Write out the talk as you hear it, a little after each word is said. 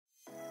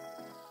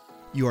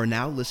You are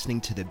now listening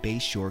to the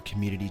Bayshore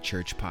Community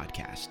Church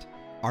podcast.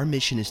 Our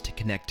mission is to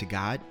connect to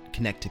God,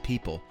 connect to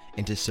people,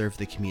 and to serve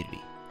the community.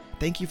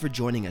 Thank you for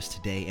joining us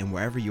today, and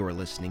wherever you are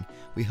listening,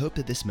 we hope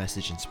that this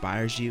message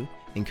inspires you,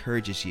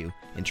 encourages you,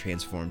 and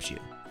transforms you.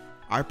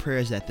 Our prayer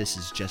is that this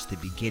is just the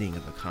beginning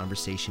of a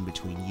conversation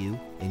between you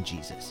and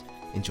Jesus.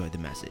 Enjoy the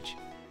message.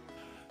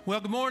 Well,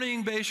 good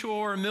morning,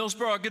 Bayshore and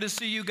Millsboro. Good to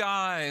see you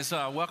guys.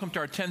 Welcome to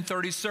our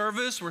 10:30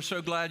 service. We're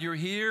so glad you're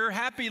here.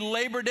 Happy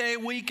Labor Day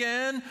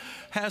weekend.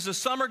 Has the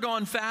summer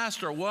gone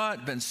fast or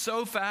what? Been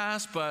so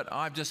fast, but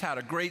I've just had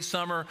a great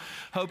summer.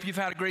 Hope you've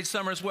had a great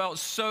summer as well.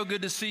 It's so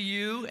good to see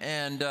you.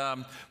 And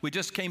we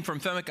just came from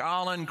Fenwick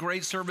Island.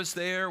 Great service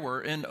there. We're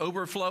in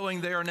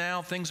overflowing there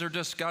now. Things are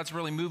just, God's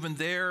really moving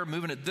there,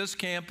 moving at this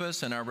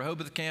campus, and our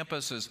Rehoboth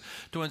campus is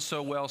doing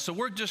so well. So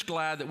we're just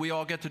glad that we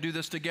all get to do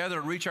this together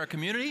to reach our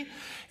community.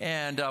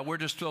 And we're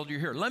just thrilled you're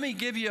here. Let me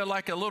give you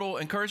like a little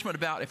encouragement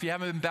about if you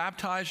haven't been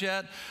baptized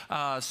yet,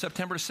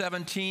 September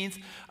 17th,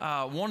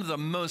 one of the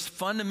most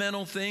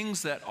fundamental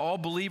things that all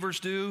believers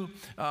do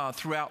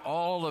throughout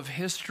all of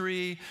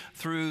history,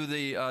 through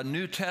the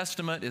New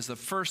Testament, is the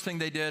first thing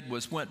they did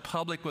was went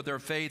public with their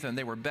faith and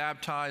they were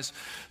baptized.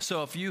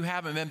 So if you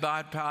haven't been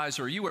baptized,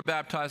 or you were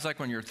baptized like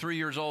when you're 3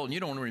 years old and you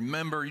don't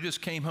remember, you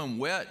just came home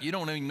wet, you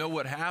don't even know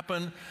what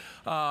happened,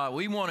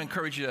 we want to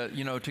encourage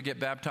you to get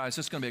baptized.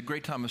 It's going to be a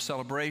great time of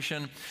celebration.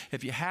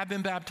 If you have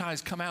been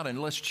baptized, come out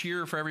and let's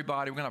cheer for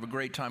everybody. We're going to have a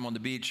great time on the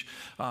beach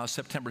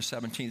September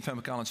 17th,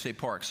 Fenwick Island State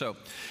Park. So,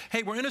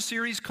 hey, we're in a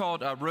series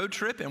called Road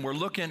Trip, and we're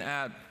looking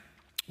at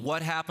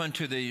what happened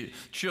to the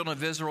children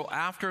of Israel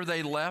after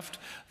they left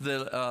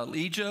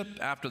Egypt,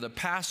 after the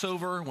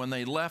Passover. When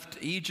they left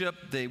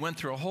Egypt, they went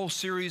through a whole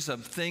series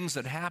of things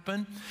that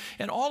happened.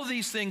 And all of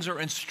these things are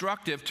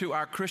instructive to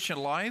our Christian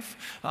life,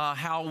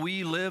 how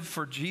we live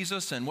for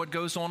Jesus and what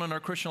goes on in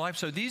our Christian life.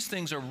 So these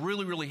things are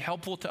really, really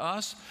helpful to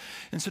us.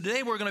 And so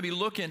today we're going to be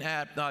looking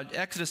at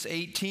Exodus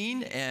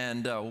 18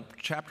 and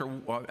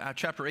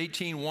chapter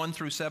 18, 1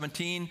 through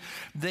 17.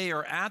 They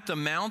are at the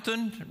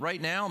mountain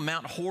right now,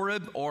 Mount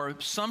Horeb, or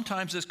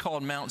sometimes it's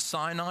called Mount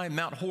Sinai.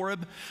 Mount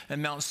Horeb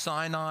and Mount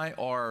Sinai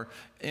are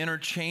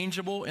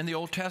interchangeable in the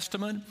Old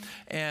Testament.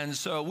 And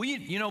so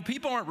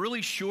people aren't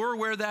really sure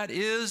where that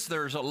is.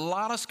 There's a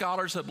lot of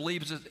scholars that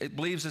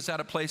believes it's at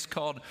a place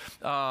called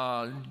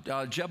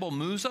Jebel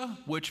Musa,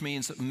 which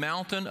means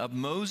Mountain of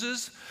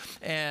Moses.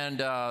 And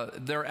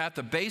they're at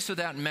the base of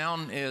that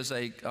mountain is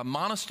a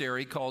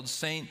monastery called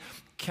St.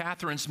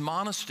 Catherine's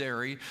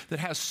Monastery that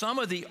has some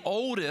of the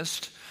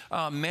oldest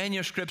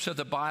manuscripts of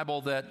the Bible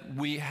that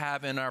we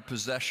have in our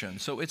possession.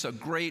 So it's a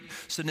great,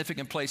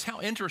 significant place. How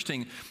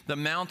interesting, the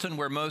mountain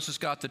where Moses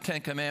got the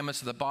Ten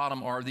Commandments at the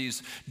bottom are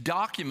these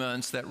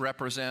documents that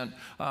represent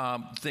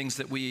things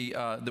that we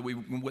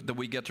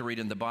get to read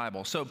in the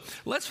Bible. So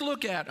let's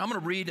look at, I'm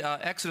going to read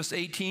Exodus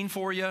 18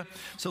 for you.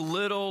 It's a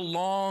little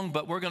long,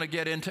 but we're going to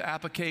get into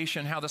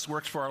application, how this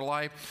works for our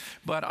life.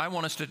 But I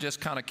want us to just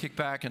kind of kick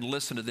back and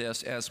listen to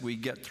this as we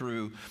get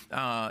through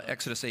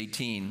Exodus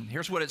 18.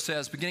 Here's what it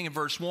says, beginning in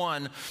verse 1.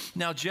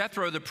 Now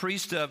Jethro, the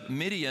priest of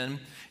Midian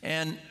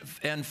and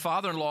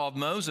father-in-law of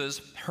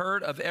Moses,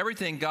 heard of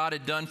everything God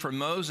had done for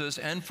Moses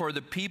and for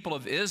the people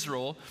of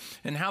Israel,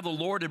 and how the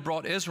Lord had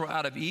brought Israel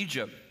out of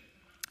Egypt.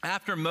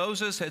 After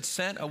Moses had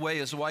sent away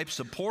his wife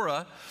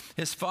Zipporah,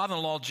 his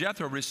father-in-law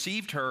Jethro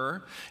received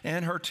her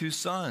and her 2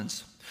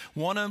 sons.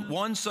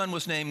 One son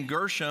was named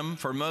Gershom,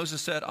 for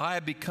Moses said, I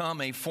have become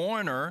a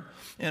foreigner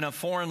in a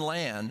foreign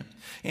land.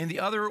 And the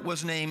other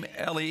was named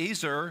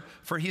Eliezer,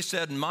 for he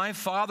said, my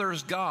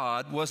father's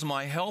God was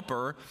my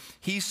helper.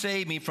 He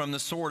saved me from the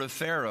sword of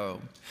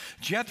Pharaoh.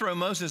 Jethro,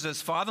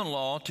 Moses'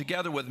 father-in-law,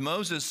 together with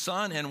Moses'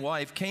 son and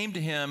wife, came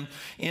to him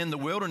in the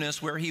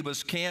wilderness where he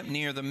was camped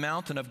near the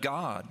mountain of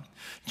God.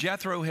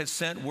 Jethro had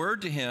sent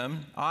word to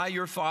him, I,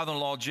 your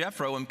father-in-law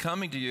Jethro, am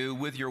coming to you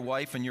with your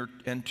wife and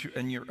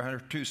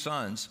her 2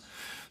 sons.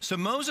 So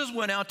Moses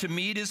went out to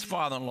meet his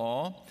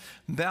father-in-law,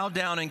 bowed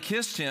down and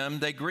kissed him.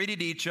 They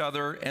greeted each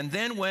other and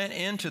then went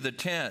into the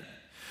tent.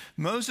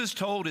 Moses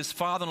told his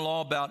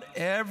father-in-law about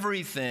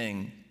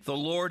everything the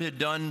Lord had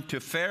done to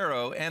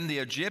Pharaoh and the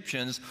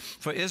Egyptians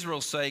for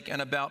Israel's sake,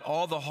 and about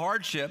all the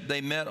hardship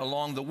they met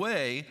along the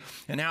way,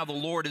 and how the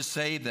Lord had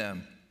saved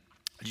them.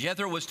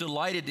 Jethro was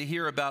delighted to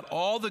hear about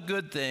all the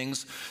good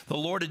things the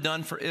Lord had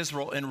done for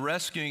Israel in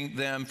rescuing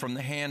them from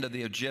the hand of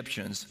the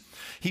Egyptians.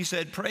 He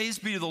said, praise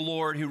be to the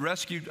Lord who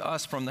rescued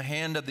us from the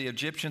hand of the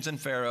Egyptians and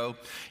Pharaoh,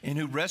 and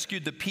who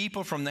rescued the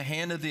people from the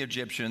hand of the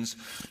Egyptians.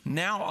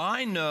 Now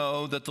I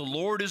know that the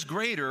Lord is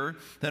greater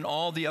than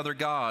all the other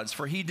gods,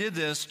 for he did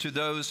this to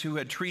those who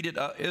had treated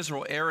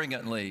Israel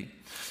arrogantly.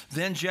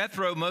 Then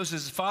Jethro,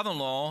 Moses'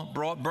 father-in-law,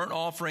 brought burnt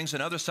offerings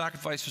and other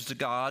sacrifices to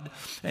God,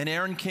 and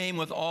Aaron came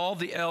with all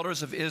the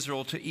elders of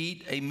Israel to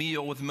eat a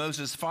meal with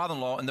Moses'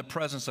 father-in-law in the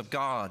presence of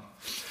God.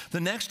 The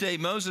next day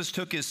Moses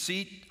took his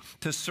seat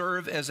to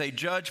serve as a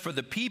judge for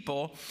the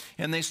people,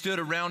 and they stood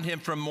around him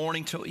from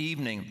morning till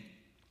evening.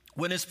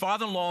 When his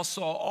father-in-law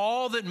saw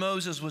all that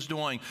Moses was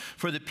doing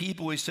for the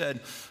people, he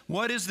said,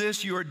 "What is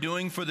this you are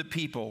doing for the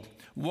people?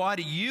 Why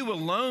do you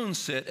alone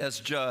sit as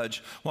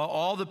judge while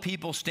all the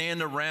people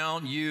stand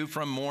around you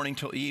from morning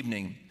till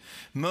evening?"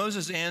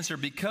 Moses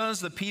answered, "Because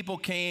the people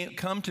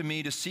come to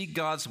me to seek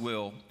God's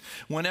will.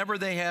 Whenever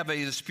they have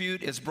a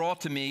dispute, it's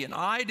brought to me, and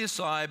I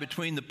decide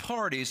between the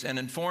parties and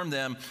inform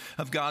them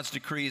of God's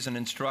decrees and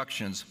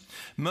instructions."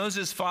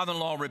 Moses'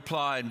 father-in-law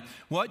replied,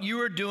 "What you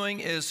are doing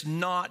is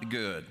not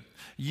good.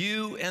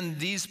 You and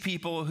these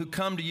people who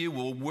come to you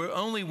will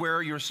only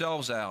wear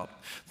yourselves out.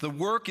 The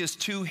work is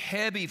too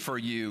heavy for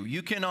you.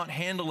 You cannot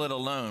handle it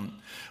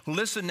alone.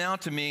 Listen now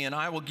to me, and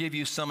I will give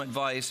you some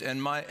advice,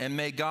 and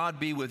may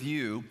God be with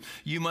you.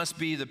 You must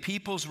be the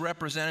people's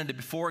representative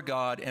before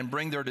God and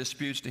bring their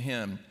disputes to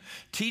him.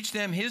 Teach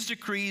them his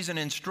decrees and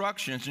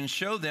instructions and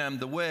show them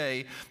the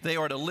way they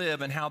are to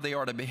live and how they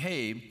are to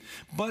behave.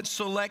 But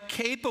select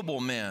capable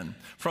men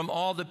from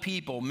all the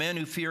people, men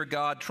who fear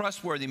God,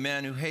 trustworthy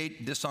men who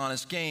hate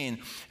dishonest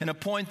gain, and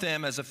appoint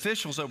them as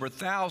officials over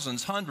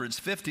thousands, hundreds,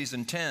 fifties,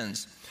 and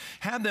tens.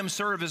 Have them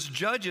serve as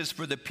judges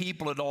for the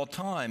people at all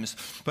times,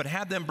 but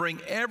have them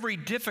bring every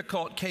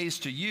difficult case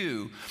to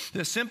you.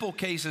 The simple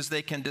cases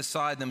they can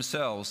decide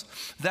themselves.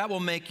 That will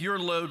make your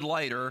load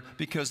lighter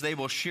because they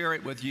will share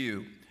it with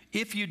you.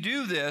 If you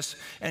do this,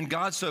 and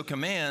God so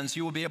commands,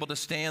 you will be able to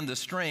stand the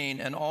strain,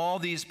 and all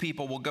these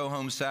people will go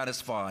home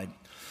satisfied."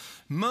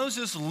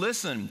 Moses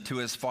listened to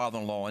his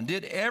father-in-law and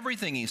did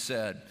everything he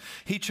said.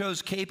 He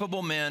chose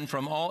capable men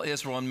from all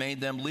Israel and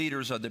made them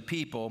leaders of the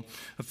people,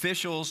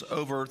 officials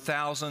over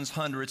thousands,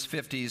 hundreds,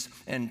 fifties,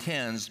 and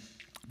tens.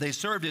 They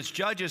served as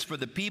judges for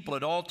the people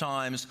at all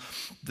times.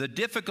 The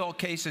difficult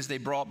cases they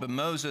brought to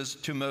Moses,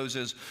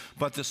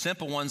 but the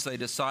simple ones they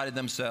decided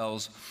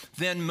themselves.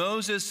 Then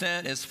Moses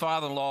sent his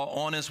father-in-law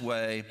on his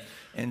way,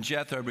 and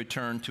Jethro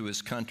returned to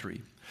his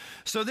country.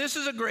 So this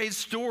is a great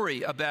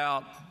story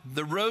about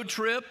the road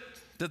trip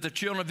that the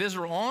children of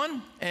Israel are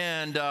on.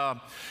 And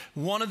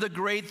one of the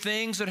great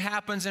things that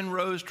happens in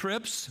road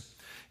trips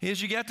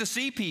is you get to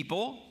see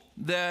people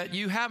that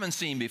you haven't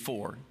seen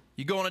before.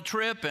 You go on a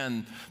trip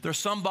and there's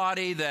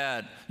somebody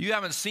that you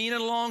haven't seen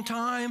in a long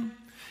time,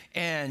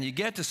 and you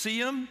get to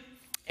see them,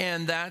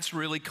 and that's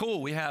really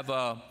cool. We have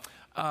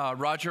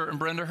Roger and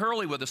Brenda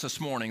Hurley with us this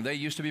morning. They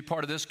used to be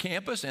part of this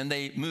campus, and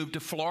they moved to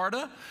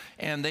Florida,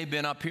 and they've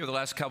been up here the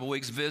last couple of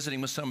weeks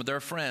visiting with some of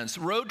their friends.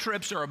 Road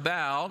trips are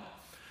about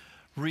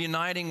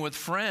reuniting with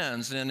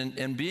friends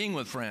and being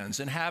with friends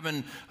and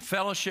having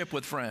fellowship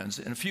with friends.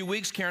 In a few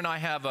weeks, Karen and I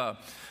have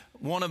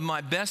one of my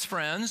best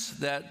friends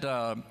that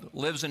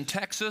lives in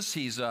Texas.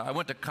 I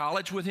went to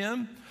college with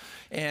him,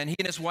 and he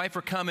and his wife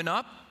are coming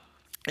up,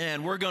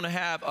 and we're going to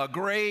have a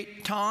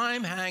great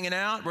time hanging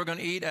out. We're going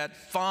to eat at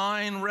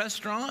fine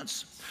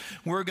restaurants.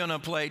 We're going to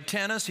play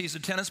tennis. He's a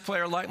tennis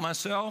player like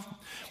myself.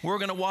 We're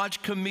going to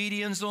watch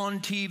comedians on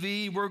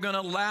TV. We're going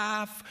to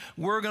laugh.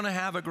 We're going to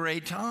have a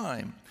great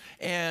time.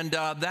 And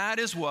that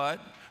is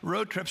what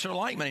road trips are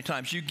like many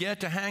times. You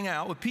get to hang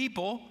out with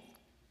people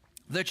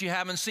that you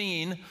haven't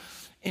seen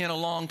in a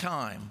long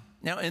time.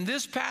 Now, in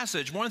this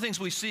passage, one of the things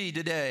we see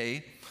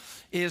today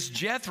is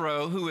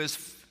Jethro, who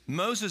is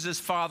Moses'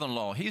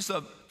 father-in-law. He's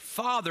the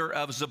father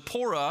of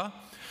Zipporah,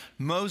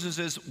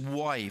 Moses'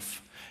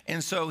 wife.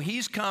 And so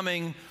he's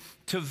coming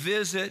to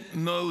visit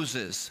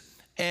Moses.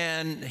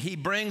 And he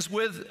brings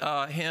with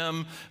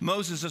him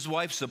Moses'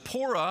 wife,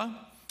 Zipporah,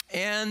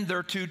 and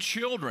their two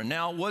children.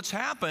 Now, what's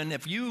happened,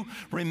 if you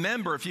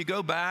remember, if you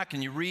go back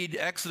and you read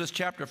Exodus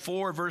chapter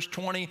 4, verse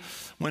 20,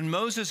 when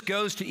Moses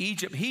goes to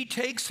Egypt, he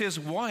takes his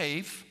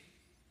wife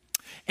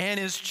and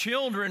his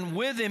children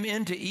with him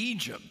into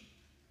Egypt.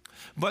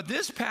 But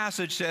this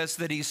passage says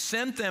that he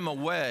sent them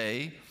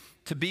away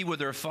to be with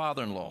their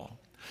father-in-law.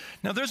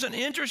 Now, there's an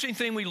interesting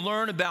thing we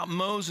learn about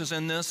Moses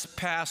in this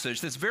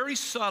passage that's very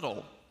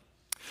subtle.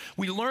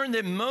 We learn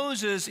that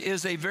Moses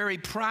is a very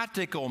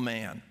practical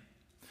man.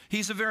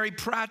 He's a very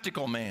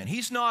practical man.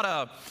 He's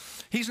not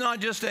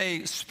just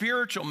a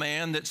spiritual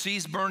man that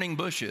sees burning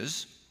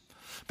bushes,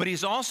 but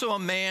he's also a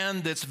man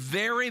that's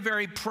very,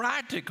 very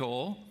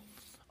practical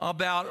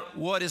about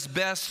what is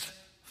best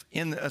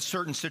in a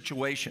certain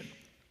situation.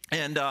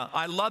 And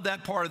I love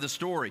that part of the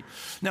story.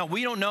 Now,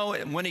 we don't know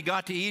when he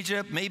got to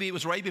Egypt. Maybe it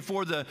was right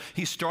before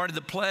he started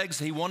the plagues.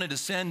 He wanted to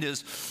send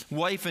his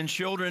wife and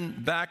children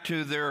back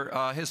to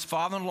his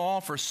father-in-law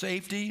for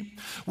safety.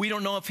 We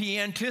don't know if he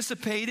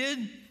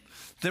anticipated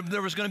that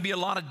there was going to be a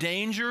lot of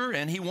danger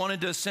and he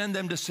wanted to send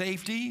them to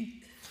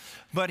safety.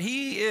 But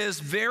he is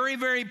very,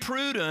 very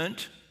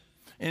prudent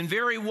and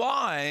very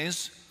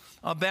wise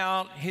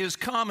about his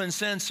common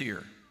sense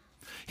here.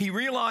 He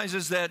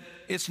realizes that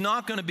it's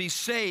not going to be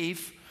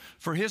safe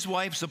for his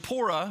wife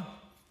Zipporah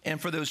and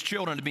for those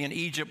children to be in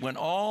Egypt when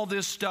all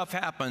this stuff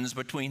happens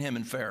between him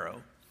and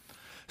Pharaoh.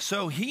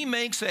 So he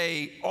makes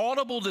an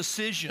audible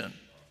decision,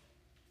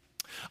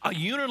 a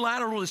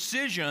unilateral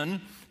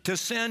decision to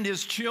send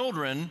his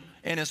children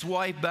and his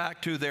wife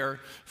back to their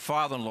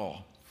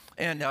father-in-law.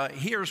 And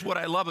here's what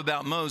I love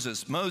about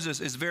Moses.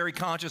 Moses is very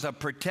conscious of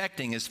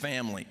protecting his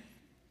family.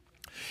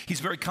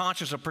 He's very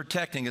conscious of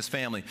protecting his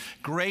family.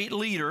 Great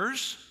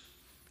leaders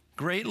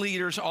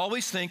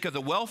always think of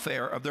the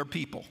welfare of their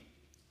people.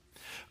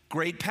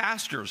 Great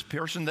pastors,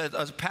 person that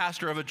is a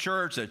pastor of a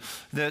church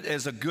that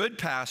is a good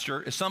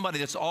pastor, is somebody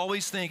that's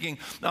always thinking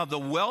of the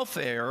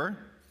welfare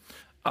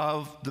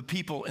of the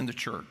people in the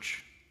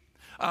church.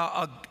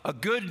 A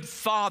good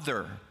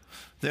father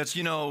that's,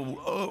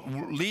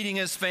 leading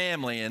his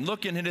family and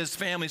looking at his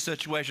family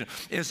situation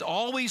is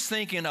always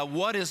thinking of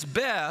what is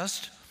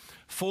best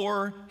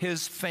for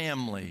his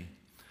family.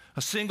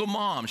 A single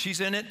mom, she's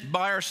in it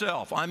by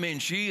herself. I mean,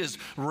 she is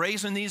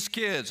raising these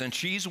kids and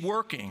she's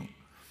working.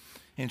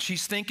 And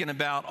she's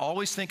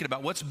always thinking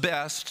about what's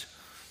best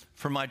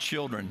for my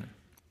children.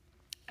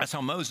 That's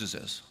how Moses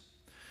is.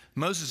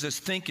 Moses is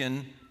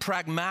thinking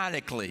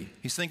pragmatically.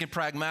 He's thinking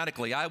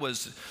pragmatically.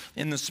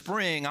 In the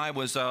spring, I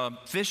was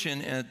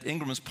fishing at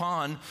Ingram's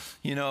Pond,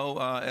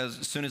 as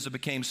soon as it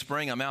became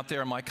spring. I'm out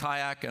there in my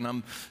kayak and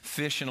I'm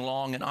fishing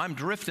along and I'm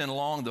drifting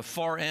along the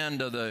far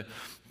end of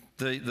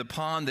the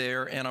pond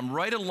there, and I'm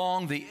right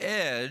along the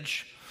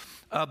edge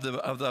of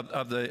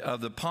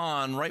the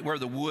pond, right where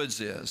the woods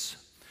is.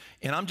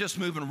 And I'm just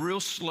moving real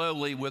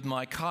slowly with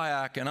my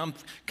kayak, and I'm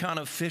kind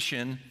of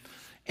fishing.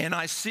 And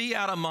I see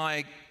out of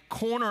my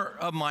corner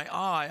of my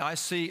eye, I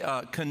see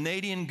a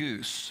Canadian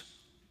goose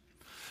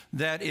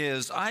that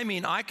is,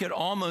 I could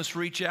almost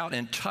reach out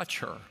and touch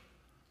her.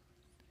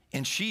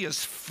 And she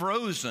is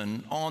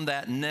frozen on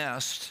that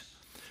nest,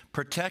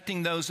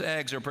 protecting those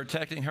eggs or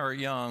protecting her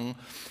young.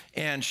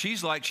 And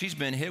she's like she's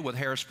been hit with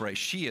hairspray.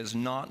 She is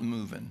not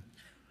moving.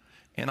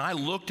 And I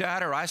looked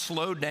at her, I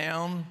slowed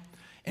down,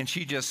 and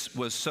she just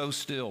was so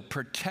still,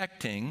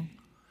 protecting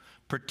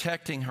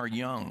her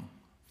young.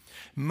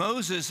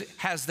 Moses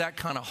has that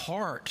kind of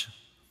heart.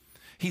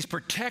 He's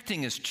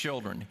protecting his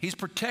children. He's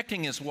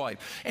protecting his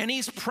wife. And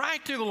he's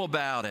practical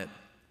about it.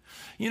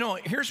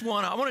 Here's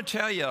one. I want to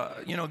tell you,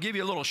 give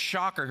you a little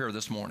shocker here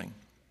this morning.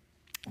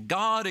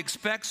 God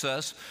expects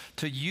us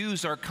to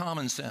use our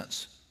common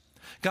sense.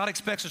 God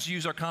expects us to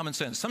use our common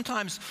sense.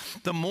 Sometimes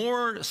the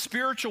more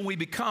spiritual we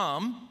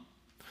become,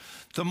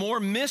 the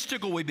more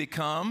mystical we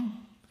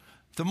become,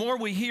 the more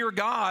we hear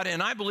God,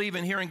 and I believe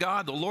in hearing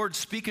God, the Lord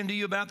speaking to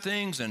you about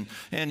things,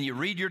 and you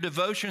read your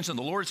devotions, and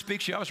the Lord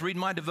speaks to you. I was reading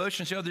my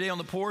devotions the other day on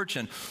the porch,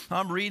 and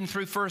I'm reading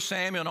through 1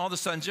 Samuel, and all of a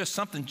sudden just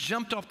something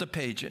jumped off the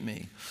page at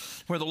me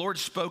where the Lord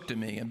spoke to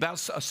me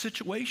about a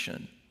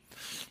situation.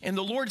 And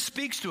the Lord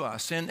speaks to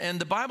us, and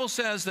the Bible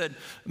says that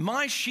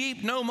my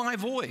sheep know my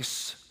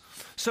voice.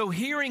 So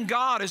hearing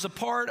God is a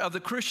part of the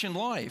Christian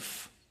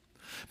life.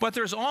 But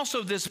there's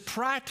also this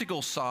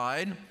practical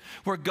side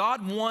where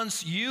God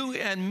wants you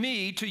and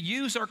me to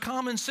use our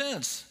common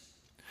sense.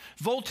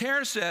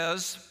 Voltaire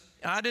says,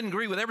 I didn't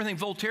agree with everything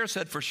Voltaire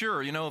said for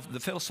sure, the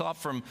philosopher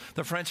from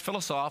the French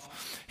philosopher,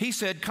 he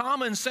said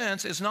common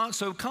sense is not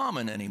so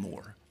common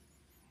anymore.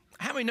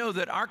 How many know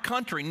that our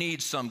country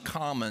needs some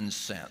common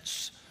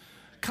sense?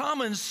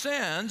 Common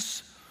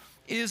sense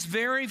is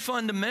very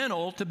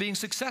fundamental to being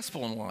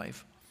successful in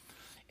life.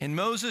 And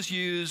Moses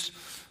used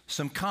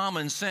some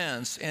common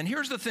sense. And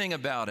here's the thing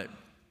about it.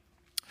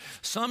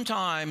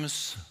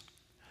 Sometimes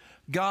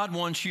God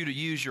wants you to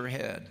use your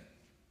head.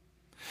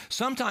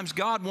 Sometimes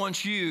God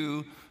wants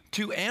you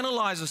to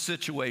analyze a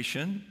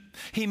situation.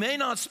 He may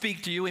not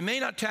speak to you. He may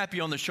not tap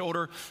you on the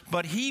shoulder,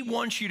 but he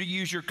wants you to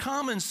use your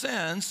common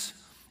sense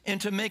and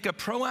to make a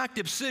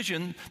proactive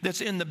decision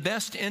that's in the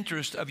best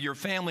interest of your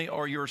family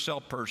or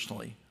yourself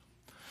personally.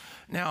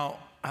 Now,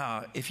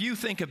 if you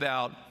think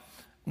about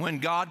when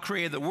God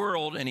created the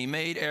world and he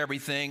made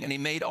everything and he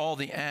made all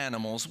the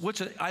animals,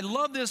 which I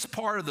love this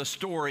part of the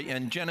story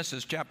in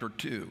Genesis chapter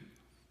 2,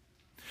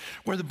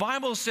 where the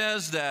Bible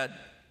says that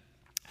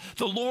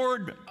the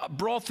Lord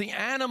brought the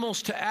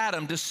animals to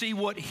Adam to see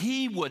what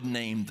he would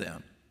name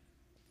them.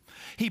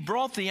 He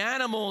brought the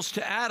animals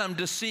to Adam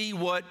to see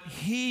what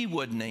he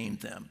would name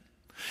them.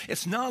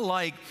 It's not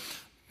like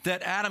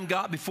that Adam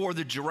got before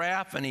the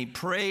giraffe and he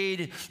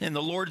prayed and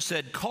the Lord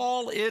said,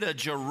 call it a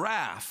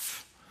giraffe.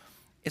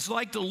 It's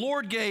like the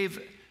Lord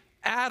gave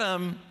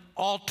Adam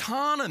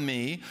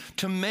autonomy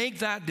to make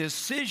that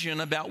decision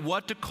about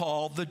what to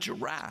call the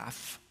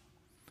giraffe.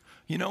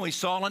 He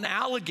saw an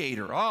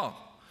alligator.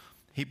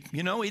 He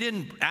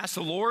didn't ask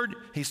the Lord.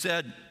 He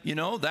said,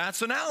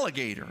 that's an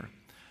alligator.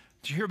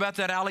 Did you hear about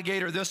that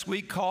alligator this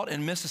week caught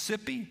in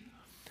Mississippi?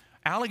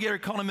 Alligator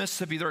caught in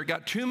Mississippi. There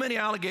got too many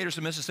alligators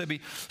in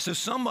Mississippi, so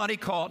somebody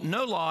caught,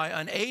 no lie,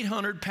 an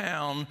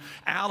 800-pound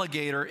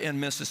alligator in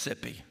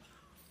Mississippi.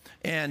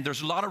 And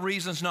there's a lot of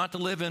reasons not to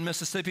live in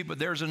Mississippi, but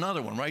there's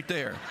another one right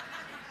there.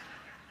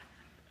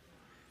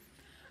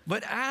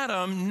 But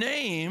Adam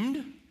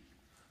named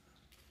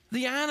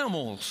the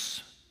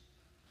animals.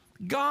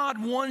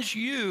 God wants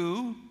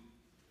you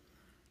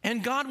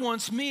and God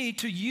wants me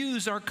to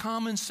use our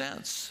common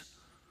sense.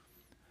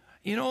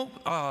 You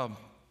want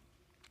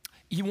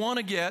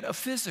to get a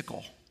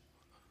physical.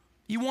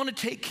 You want to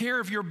take care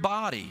of your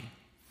body.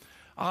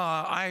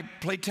 I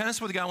played tennis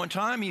with a guy one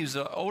time. He was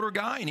an older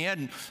guy, and he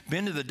hadn't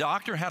been to the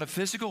doctor, had a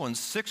physical in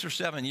 6 or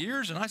 7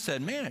 years. And I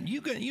said, man,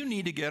 you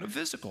need to get a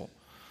physical.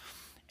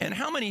 And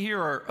how many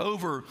here are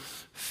over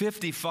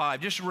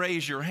 55? Just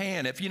raise your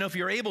hand. If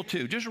you're able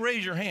to, just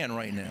raise your hand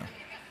right now.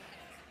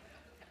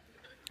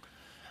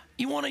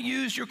 You want to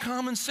use your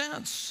common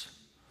sense.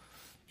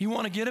 You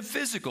want to get a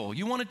physical.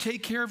 You want to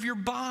take care of your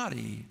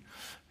body.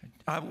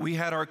 We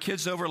had our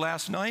kids over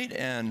last night,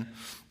 and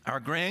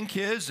our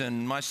grandkids,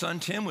 and my son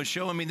Tim was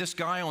showing me this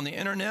guy on the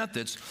internet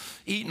that's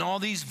eating all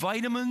these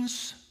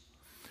vitamins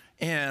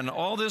and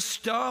all this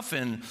stuff,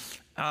 and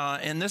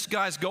this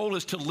guy's goal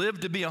is to live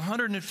to be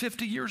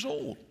 150 years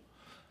old.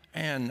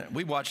 And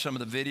we watched some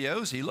of the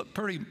videos. He looked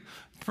pretty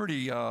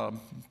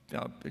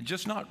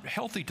just not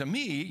healthy to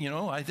me. You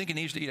know, I think he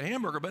needs to eat a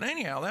hamburger. But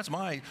anyhow, that's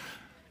my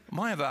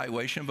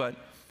evaluation. But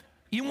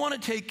you want to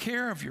take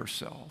care of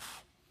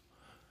yourself.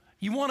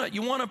 You want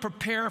to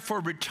prepare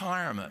for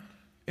retirement.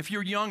 If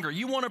you're younger,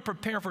 you want to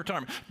prepare for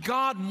retirement.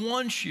 God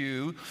wants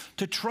you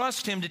to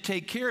trust Him to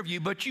take care of you,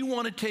 but you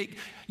want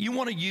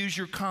to use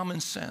your common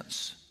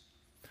sense.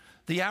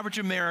 The average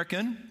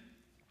American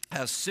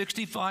has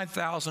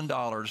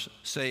 $65,000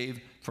 saved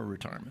for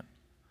retirement.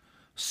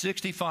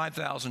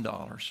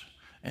 $65,000.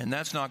 And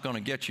that's not going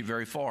to get you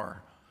very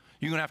far.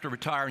 You're going to have to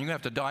retire and you're going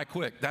to have to die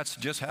quick. That's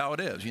just how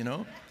it is, you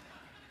know.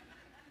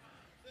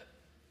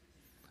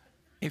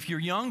 If you're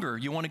younger,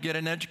 you want to get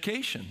an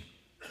education.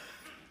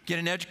 Get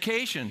an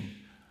education.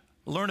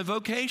 Learn a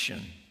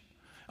vocation.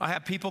 I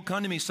have people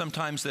come to me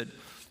sometimes that,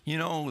 you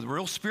know,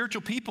 real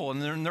spiritual people,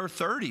 and they're in their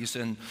 30s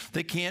and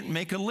they can't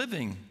make a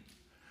living.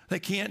 They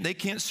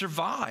can't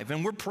survive,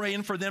 and we're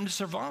praying for them to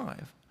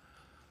survive.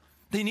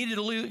 They needed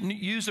to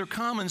use their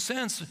common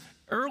sense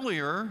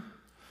earlier,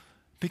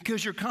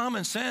 because your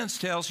common sense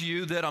tells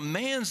you that a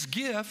man's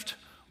gift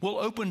will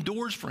open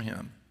doors for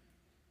him.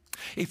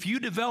 If you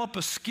develop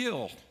a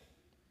skill,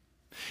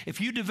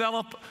 if you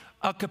develop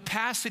a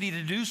capacity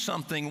to do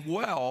something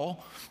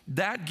well,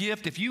 that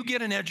gift, if you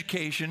get an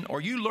education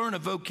or you learn a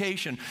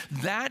vocation,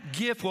 that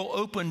gift will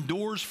open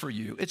doors for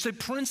you. It's a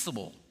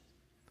principle.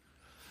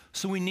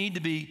 So we need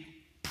to be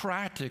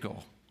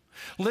practical.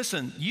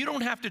 Listen, you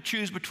don't have to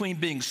choose between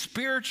being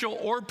spiritual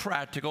or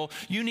practical.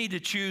 You need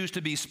to choose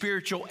to be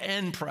spiritual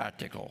and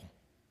practical.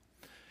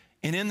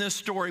 And in this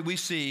story, we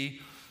see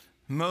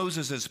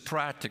Moses is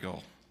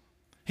practical.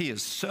 He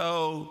is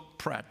so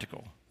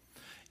practical.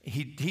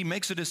 He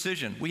makes a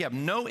decision. We have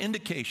no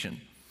indication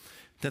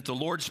that the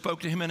Lord spoke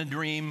to him in a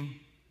dream.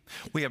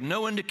 We have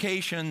no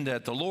indication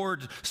that the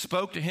Lord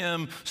spoke to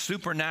him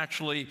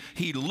supernaturally.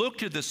 He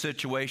looked at the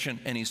situation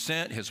and he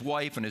sent his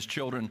wife and his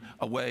children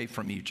away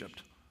from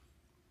Egypt.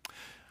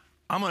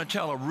 I'm going to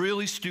tell a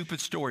really stupid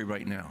story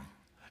right now,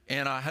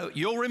 and I hope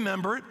you'll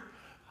remember it.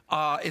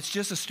 It's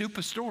just a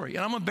stupid story,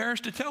 and I'm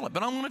embarrassed to tell it,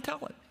 but I'm going to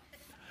tell it.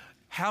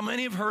 How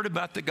many have heard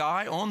about the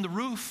guy on the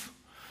roof?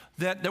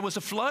 That there was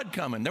a flood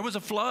coming. There was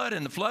a flood,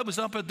 and the flood was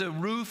up at the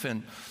roof,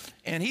 and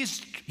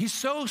he's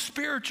so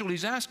spiritual.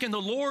 He's asking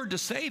the Lord to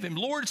save him.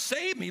 Lord,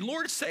 save me.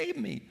 Lord, save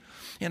me.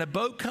 And a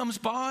boat comes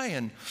by,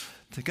 and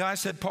the guy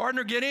said,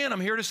 partner, get in. I'm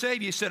here to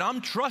save you. He said,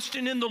 I'm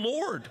trusting in the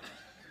Lord.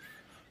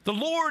 The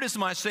Lord is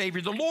my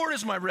Savior. The Lord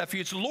is my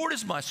refuge. The Lord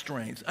is my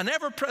strength. An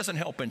ever-present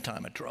help in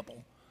time of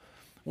trouble.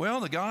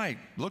 Well, the guy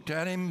looked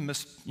at him,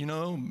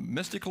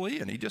 mystically,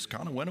 and he just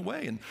kind of went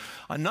away. And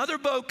another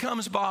boat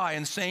comes by,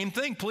 and same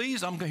thing.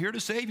 Please, I'm here to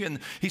save you. And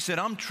he said,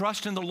 I'm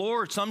trusting the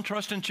Lord. Some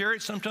trust in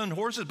chariots, some trust in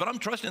horses, but I'm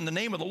trusting in the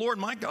name of the Lord,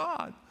 my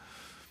God.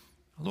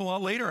 A little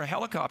while later, a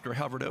helicopter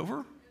hovered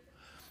over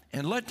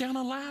and let down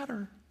a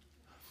ladder.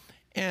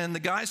 And the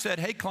guy said,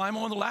 hey, climb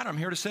on the ladder. I'm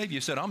here to save you.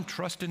 He said, I'm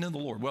trusting in the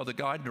Lord. Well, the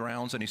guy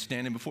drowns, and he's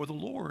standing before the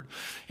Lord.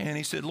 And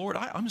he said, Lord,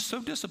 I'm so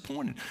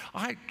disappointed.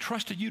 I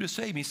trusted you to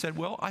save me. He said,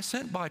 well, I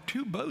sent by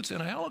 2 boats and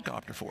a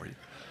helicopter for you.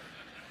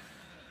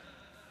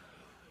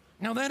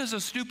 Now, that is a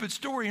stupid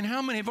story, and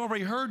how many have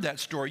already heard that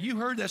story? You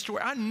heard that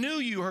story. I knew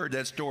you heard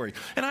that story,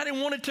 and I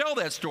didn't want to tell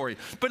that story.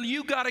 But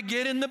you got to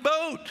get in the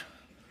boat.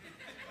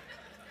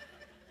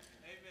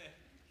 Amen.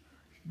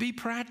 Be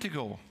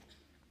practical.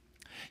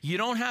 You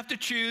don't have to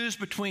choose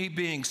between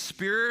being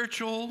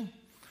spiritual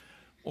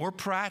or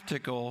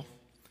practical.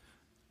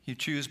 You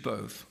choose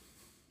both.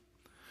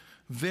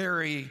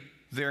 Very,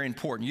 very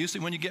important.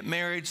 Usually when you get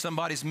married,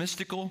 somebody's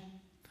mystical,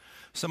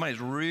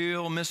 somebody's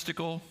real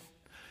mystical,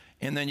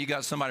 and then you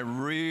got somebody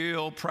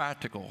real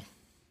practical.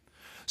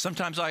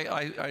 Sometimes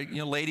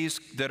ladies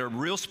that are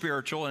real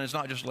spiritual, and it's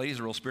not just ladies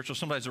that are real spiritual,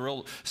 somebody's a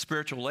real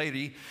spiritual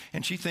lady,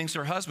 and she thinks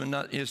her husband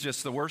is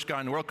just the worst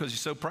guy in the world because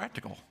he's so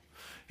practical.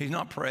 He's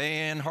not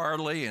praying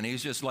hardly, and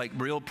he's just like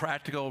real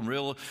practical,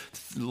 real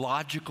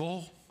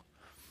logical.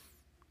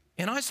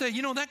 And I say,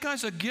 that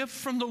guy's a gift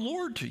from the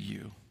Lord to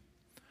you.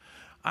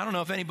 I don't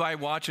know if anybody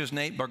watches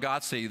Nate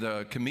Bargatze,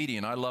 the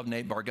comedian. I love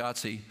Nate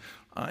Bargatze.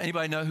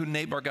 Anybody know who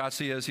Nate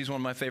Bargatze is? He's one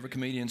of my favorite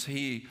comedians.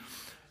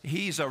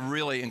 He's a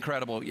really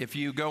incredible. If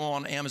you go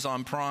on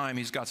Amazon Prime,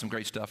 he's got some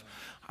great stuff.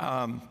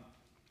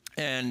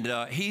 And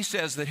he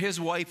says that his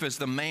wife is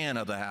the man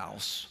of the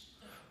house.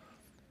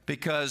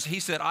 Because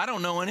he said, I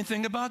don't know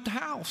anything about the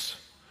house.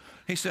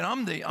 He said,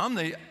 I'm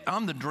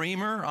the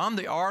dreamer, I'm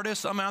the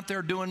artist, I'm out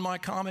there doing my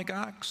comic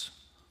acts.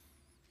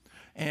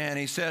 And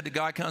he said the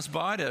guy comes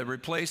by to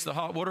replace the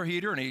hot water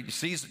heater, and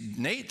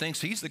Nate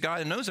thinks he's the guy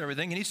that knows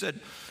everything, and he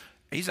said,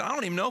 I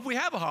don't even know if we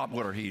have a hot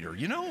water heater,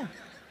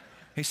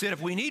 He said,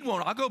 if we need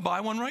one, I'll go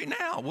buy one right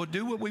now. We'll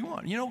do what we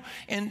want.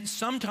 And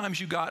sometimes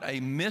you got a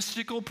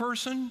mystical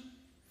person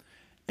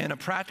and a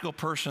practical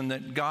person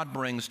that God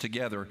brings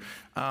together.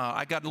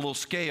 I got a little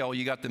scale.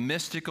 You got the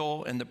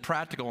mystical and the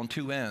practical on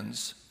two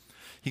ends.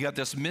 You got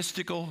this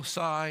mystical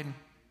side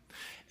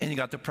and you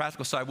got the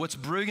practical side. What's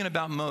brilliant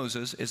about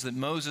Moses is that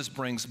Moses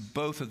brings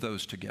both of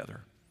those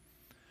together.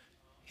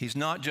 He's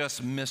not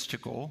just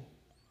mystical,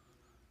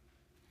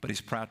 but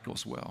he's practical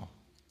as well.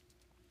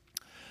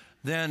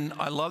 Then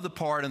I love the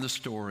part in the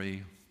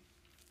story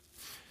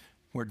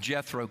where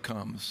Jethro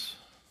comes,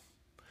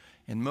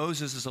 and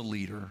Moses is a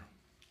leader,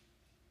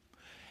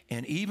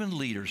 and even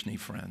leaders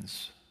need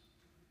friends.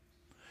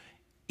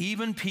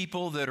 Even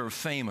people that are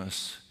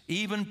famous,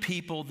 even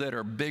people that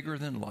are bigger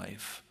than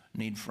life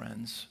need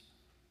friends.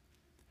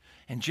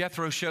 And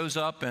Jethro shows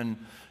up, and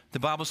the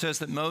Bible says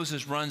that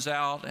Moses runs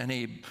out and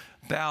he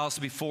bows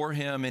before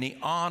him and he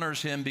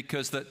honors him,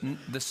 because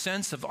the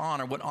sense of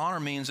honor, what honor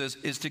means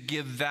is to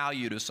give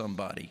value to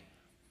somebody.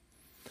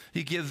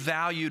 You give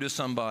value to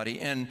somebody,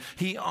 and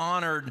he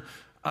honored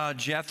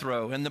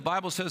Jethro. And the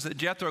Bible says that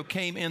Jethro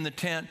came in the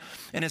tent,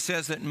 and it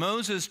says that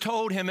Moses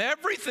told him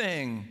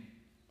everything.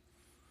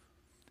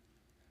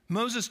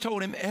 Moses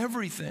told him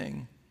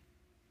everything.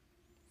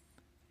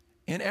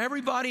 And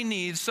everybody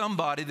needs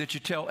somebody that you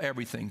tell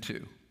everything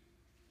to.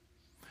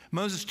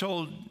 Moses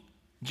told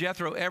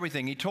Jethro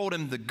everything. He told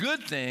him the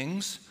good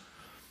things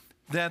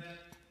that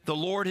the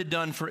Lord had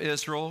done for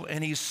Israel,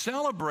 and he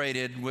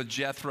celebrated with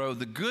Jethro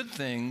the good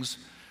things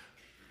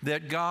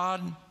that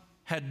God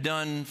had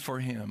done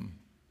for him.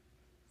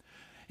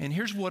 And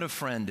here's what a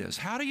friend is.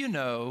 How do you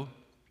know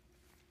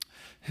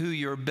who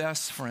your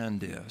best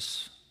friend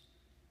is?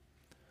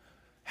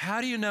 How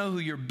do you know who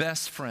your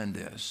best friend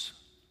is?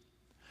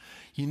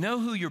 You know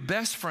who your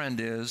best friend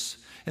is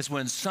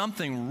when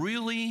something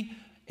really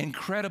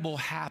incredible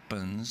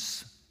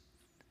happens,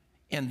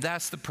 and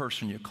that's the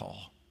person you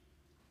call.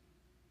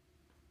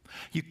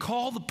 You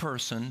call the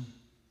person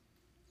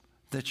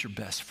that's your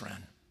best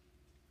friend.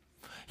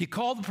 You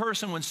call the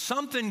person when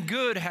something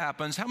good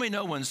happens. How many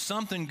know when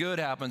something good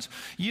happens,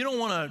 you don't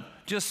want to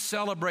just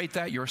celebrate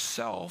that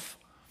yourself.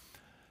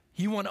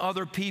 You want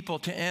other people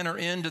to enter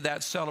into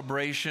that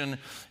celebration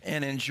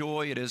and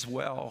enjoy it as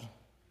well.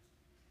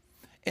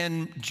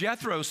 And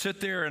Jethro sit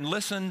there and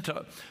listen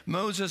to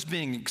Moses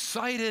being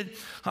excited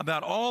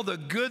about all the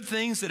good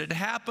things that had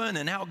happened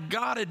and how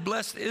God had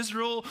blessed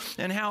Israel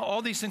and how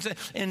all these things.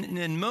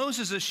 And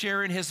Moses is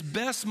sharing his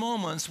best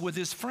moments with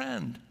his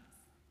friend.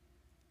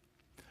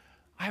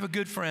 I have a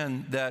good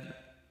friend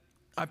that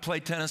I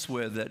played tennis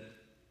with that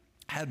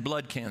had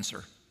blood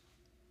cancer.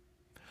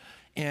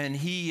 And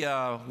he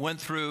went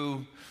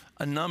through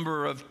a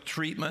number of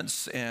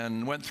treatments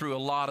and went through a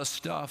lot of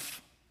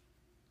stuff.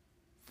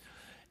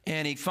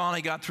 And he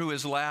finally got through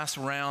his last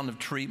round of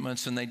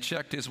treatments, and they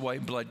checked his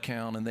white blood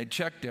count, and they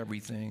checked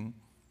everything.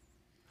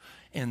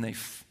 And they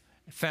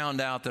found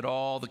out that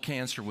all the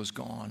cancer was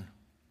gone.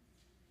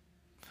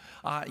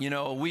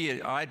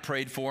 I'd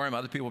prayed for him.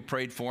 Other people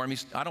prayed for him.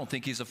 I don't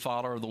think he's a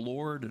follower of the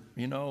Lord,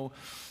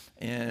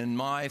 And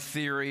my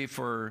theory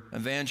for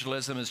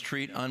evangelism is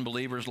treat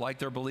unbelievers like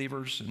they're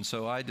believers. And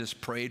so I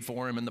just prayed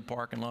for him in the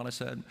parking lot. I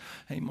said,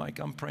 hey, Mike,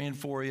 I'm praying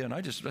for you. And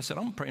I said,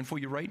 I'm praying for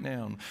you right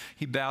now. And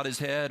he bowed his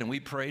head, and we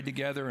prayed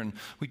together, and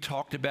we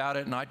talked about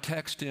it, and I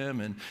texted him,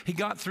 and he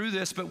got through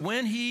this. But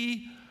when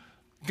he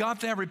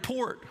got that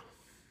report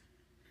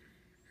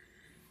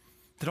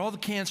that all the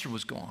cancer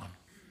was gone,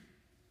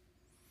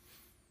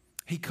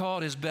 he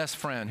called his best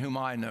friend, whom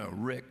I know,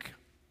 Rick.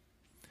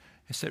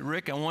 He said,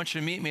 Rick, I want you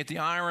to meet me at the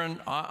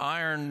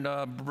Iron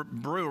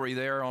Brewery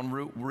there on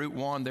Route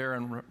 1 there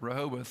in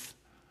Rehoboth.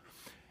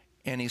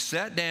 And he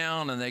sat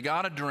down, and they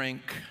got a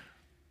drink,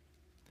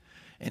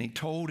 and he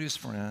told his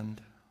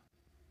friend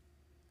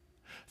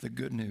the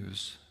good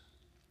news.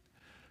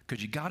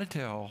 Because you got to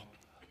tell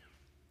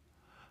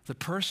the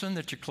person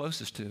that you're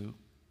closest to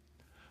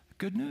the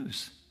good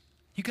news.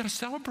 You got to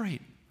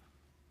celebrate.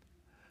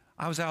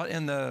 I was out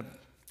in the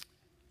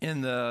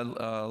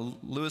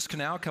Lewis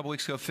Canal a couple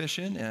weeks ago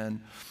fishing,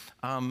 and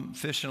I'm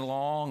fishing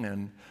along,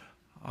 and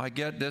I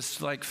get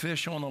this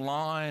fish on the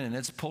line, and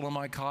it's pulling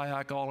my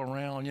kayak all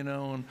around,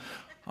 and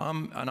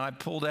I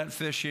pull that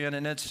fish in,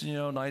 and it's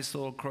nice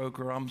little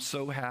croaker. I'm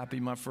so happy,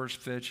 my first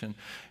fish, and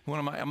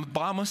I'm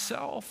by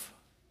myself.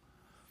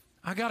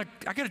 I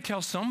gotta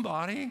tell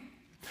somebody,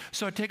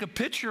 so I take a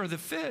picture of the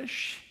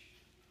fish,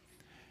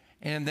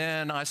 and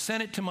then I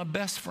sent it to my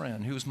best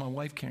friend, who was my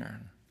wife,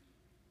 Karen.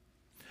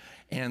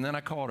 And then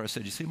I called her. I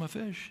said, you see my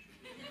fish?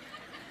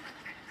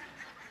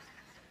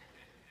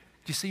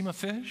 Do you see my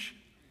fish?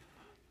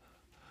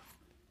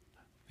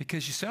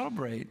 Because you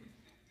celebrate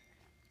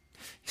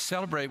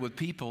with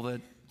people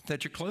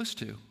that you're close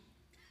to.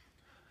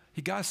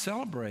 You got to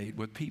celebrate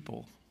with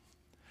people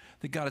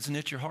that God has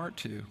knit your heart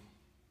to.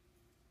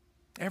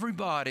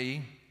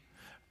 Everybody,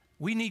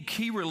 we need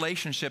key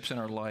relationships in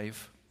our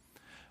life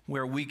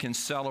where we can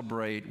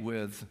celebrate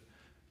with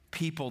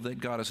people that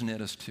God has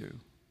knit us to.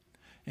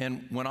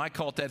 And when I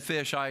caught that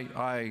fish,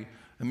 I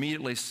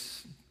immediately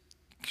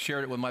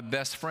shared it with my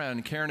best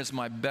friend. Karen is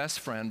my best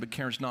friend, but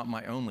Karen's not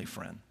my only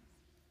friend.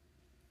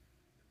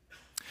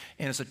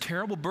 And it's a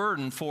terrible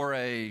burden for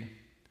a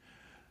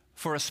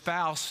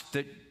spouse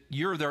that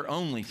you're their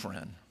only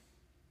friend.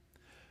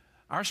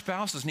 Our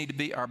spouses need to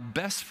be our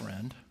best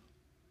friend,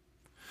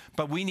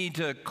 but we need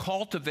to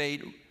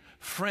cultivate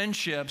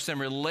friendships and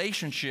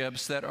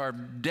relationships that are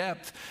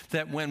depth,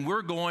 that when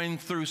we're going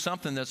through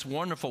something that's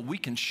wonderful, we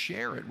can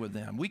share it with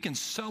them. We can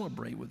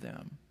celebrate with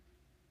them.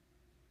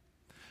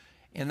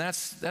 And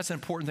that's an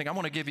important thing. I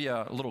want to give you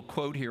a little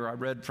quote here I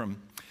read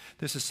from,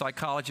 this is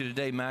Psychology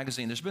Today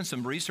magazine. There's been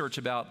some research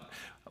about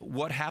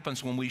what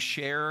happens when we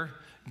share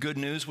good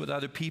news with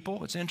other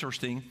people. It's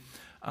interesting.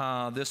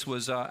 This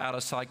was out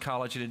of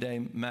Psychology Today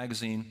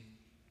magazine,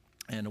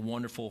 and a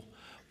wonderful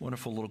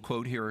little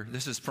quote here.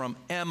 This is from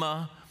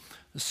Emma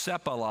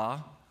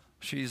Seppala.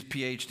 She's a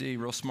PhD,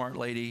 real smart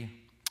lady.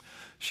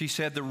 She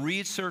said, the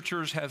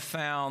researchers have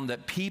found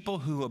that people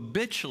who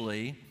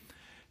habitually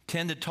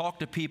tend to talk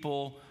to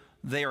people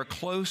they are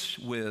close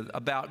with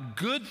about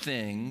good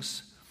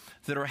things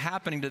that are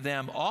happening to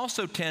them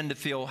also tend to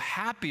feel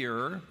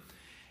happier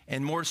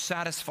and more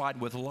satisfied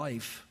with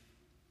life.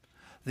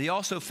 They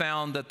also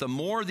found that the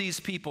more these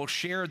people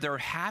shared their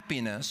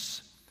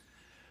happiness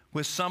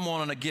with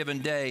someone on a given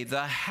day,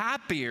 the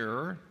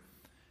happier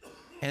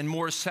and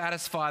more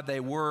satisfied they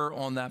were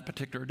on that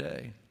particular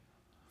day.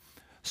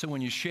 So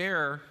when you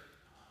share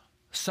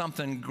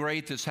something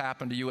great that's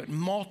happened to you, it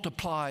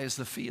multiplies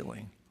the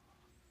feeling.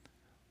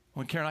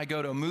 When Karen and I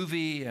go to a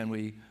movie and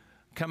we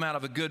come out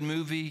of a good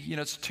movie, you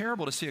know, it's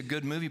terrible to see a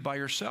good movie by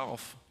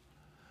yourself.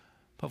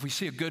 But if we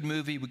see a good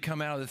movie, we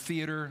come out of the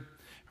theater,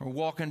 and we're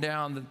walking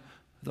down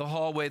the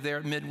hallway there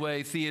at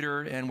Midway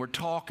Theater, and we're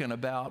talking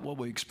about what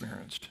we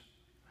experienced.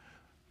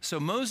 So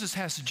Moses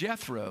has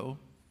Jethro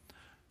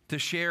to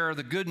share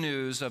the good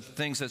news of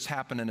things that's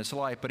happened in his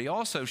life, but he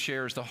also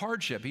shares the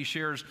hardship. He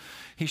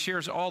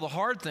shares all the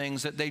hard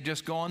things that they've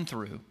just gone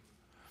through.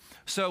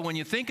 So when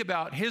you think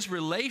about his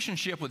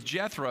relationship with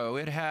Jethro,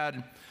 it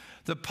had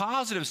the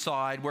positive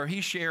side where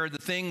he shared the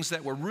things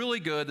that were really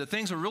good, the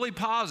things that were really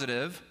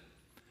positive,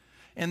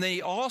 and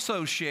they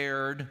also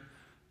shared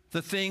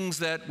the things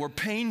that were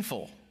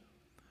painful.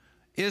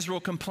 Israel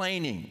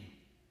complaining.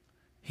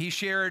 He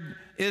shared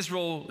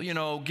Israel,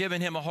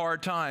 giving him a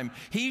hard time.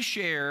 He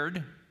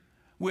shared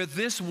with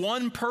this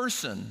one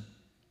person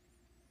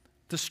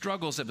the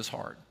struggles of his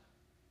heart.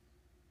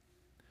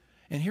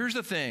 And here's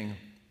the thing.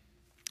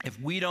 If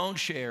we don't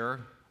share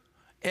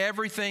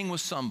everything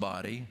with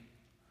somebody,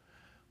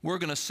 we're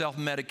going to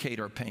self-medicate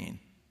our pain.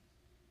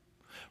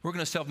 We're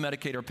going to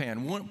self-medicate our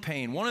pain.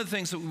 One of the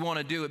things that we want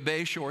to do at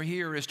Bayshore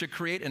here is to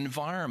create an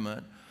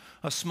environment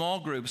of small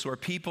groups where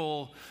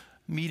people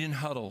meet in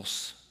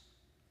huddles,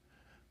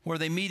 where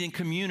they meet in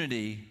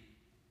community,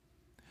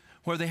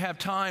 where they have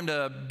time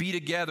to be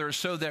together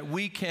so that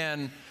we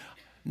can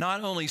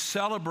not only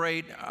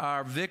celebrate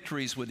our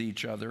victories with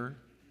each other,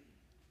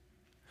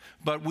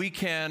 but we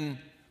can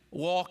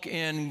walk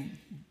in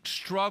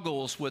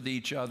struggles with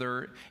each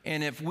other.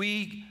 And if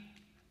we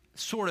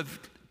sort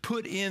of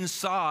put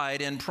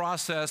inside and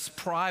process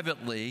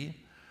privately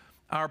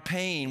our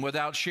pain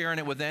without sharing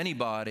it with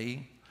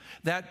anybody,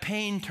 that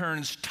pain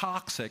turns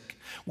toxic.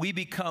 We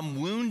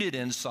become wounded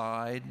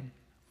inside,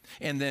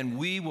 and then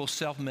we will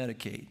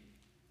self-medicate.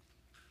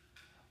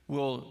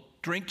 We'll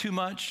drink too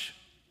much.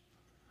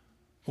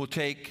 We'll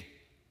take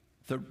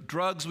the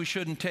drugs we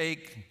shouldn't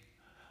take.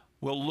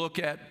 We'll look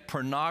at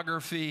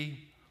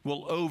pornography.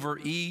 We'll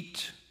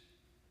overeat.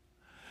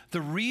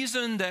 The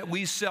reason that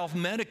we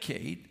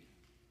self-medicate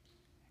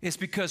is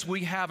because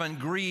we haven't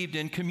grieved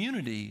in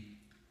community.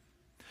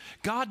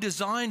 God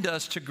designed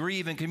us to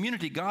grieve in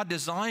community. God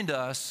designed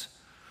us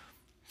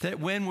that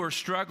when we're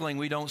struggling,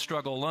 we don't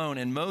struggle alone.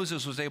 And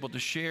Moses was able to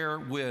share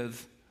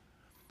with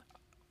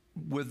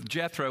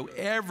Jethro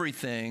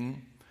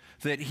everything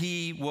that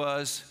he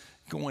was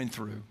going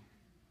through.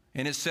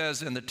 And it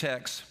says in the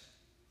text,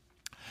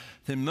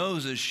 then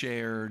Moses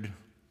shared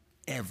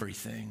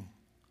everything.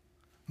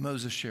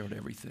 Moses shared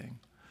everything.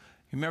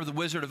 You remember the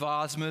Wizard of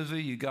Oz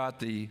movie? You got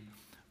the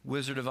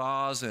Wizard of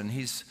Oz, and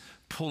he's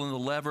pulling the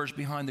levers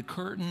behind the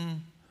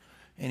curtain,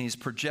 and he's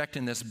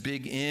projecting this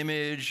big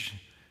image,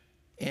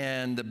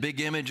 and the big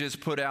image is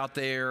put out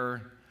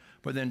there,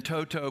 but then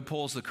Toto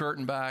pulls the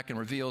curtain back and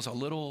reveals a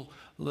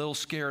little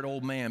scared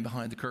old man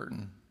behind the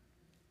curtain.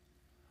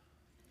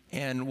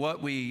 And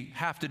what we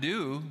have to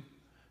do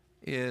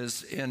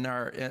is in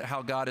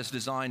how God has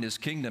designed his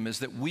kingdom is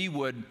that we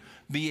would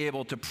be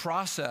able to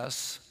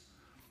process,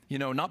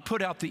 not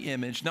put out the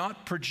image,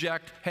 not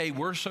project, hey,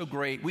 we're so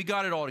great, we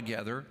got it all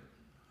together.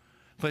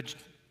 But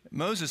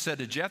Moses said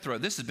to Jethro,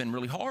 this has been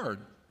really hard.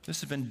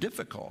 This has been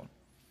difficult.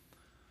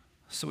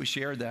 So we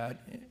shared that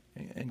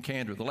in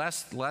candor. The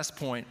last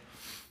point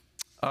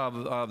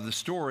of the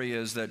story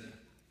is that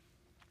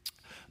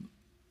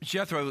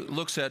Jethro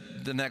looks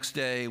at the next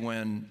day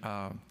when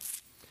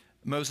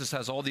Moses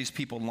has all these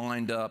people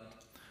lined up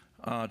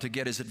to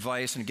get his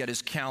advice and get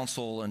his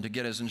counsel and to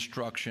get his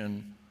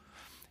instruction.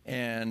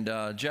 And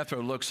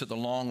Jethro looks at the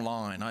long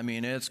line. I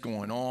mean, it's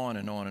going on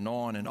and on and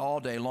on. And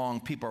all day long,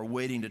 people are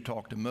waiting to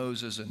talk to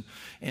Moses.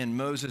 And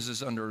Moses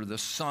is under the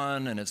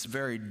sun, and it's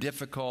very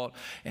difficult.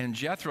 And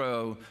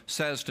Jethro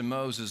says to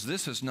Moses,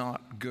 this is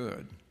not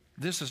good.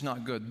 This is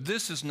not good.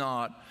 This is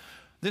not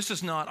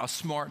a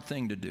smart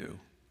thing to do.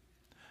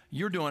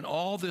 You're doing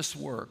all this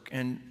work.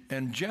 And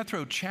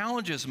Jethro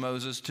challenges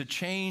Moses to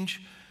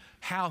change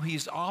how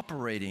he's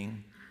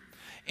operating.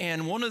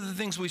 And one of the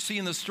things we see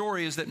in the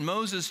story is that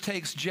Moses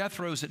takes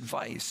Jethro's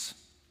advice.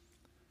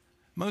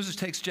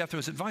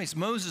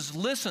 Moses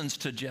listens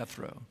to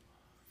Jethro.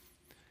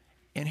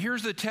 And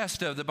here's the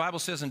test of, the Bible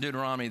says in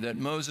Deuteronomy that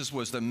Moses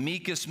was the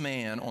meekest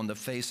man on the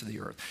face of the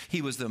earth.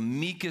 He was the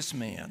meekest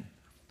man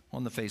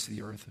on the face of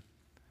the earth.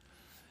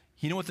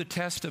 You know what the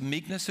test of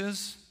meekness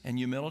is and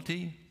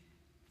humility?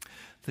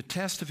 The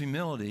test of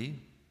humility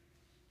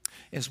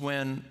is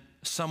when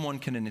someone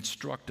can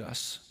instruct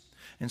us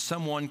and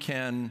someone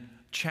can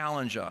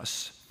challenge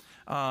us.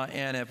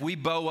 And if we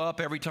bow up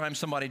every time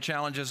somebody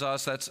challenges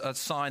us, that's a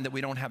sign that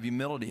we don't have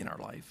humility in our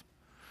life.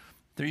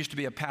 There used to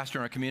be a pastor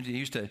in our community. He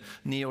used to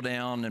kneel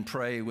down and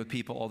pray with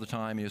people all the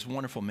time. He was a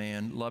wonderful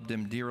man, loved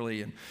him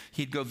dearly. And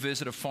he'd go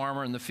visit a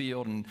farmer in the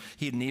field, and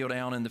he'd kneel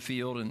down in the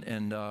field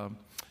and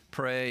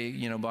pray,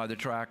 by the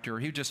tractor.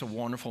 He was just a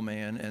wonderful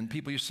man. And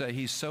people used to say,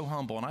 he's so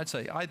humble. And I'd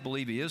say, I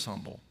believe he is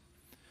humble.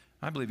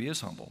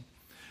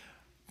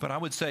 But I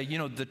would say,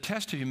 the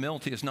test of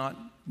humility is not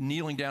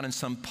kneeling down in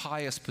some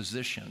pious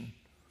position.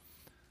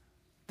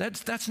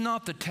 That's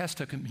not the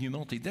test of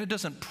humility. That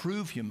doesn't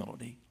prove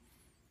humility.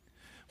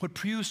 What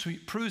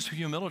proves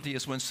humility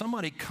is when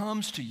somebody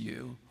comes to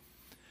you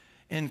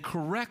and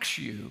corrects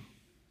you,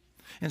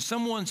 and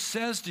someone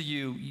says to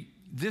you,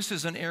 this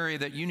is an area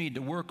that you need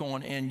to work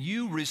on, and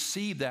you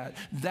receive that.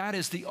 That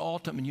is the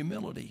ultimate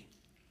humility.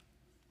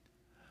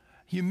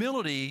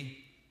 Humility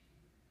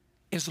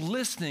is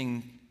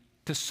listening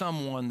to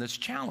someone that's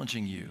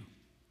challenging you.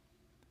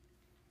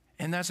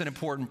 And that's an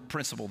important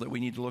principle that we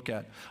need to look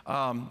at.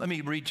 Let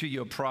me read to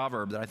you a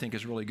proverb that I think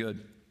is really good.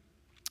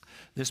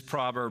 This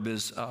proverb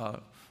is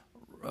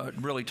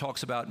really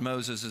talks about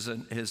Moses,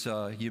 his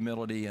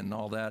humility and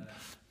all that.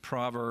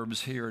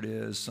 Proverbs, here it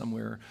is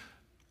somewhere.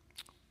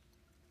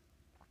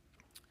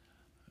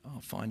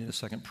 I'll find it in a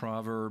second.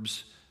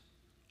 Proverbs.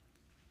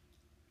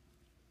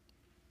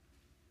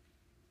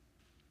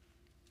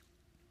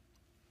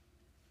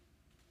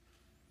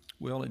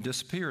 Well, it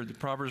disappeared. The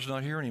Proverbs is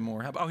not here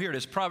anymore. Here it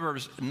is.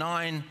 Proverbs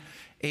 9,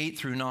 8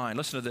 through 9.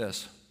 Listen to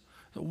this.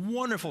 It's a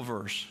wonderful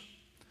verse.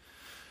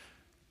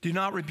 Do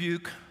not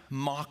rebuke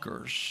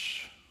mockers,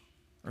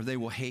 or they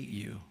will hate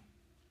you.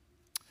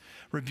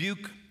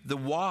 Rebuke the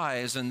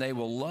wise, and they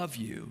will love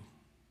you.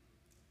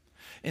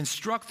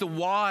 Instruct the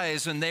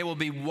wise, and they will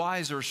be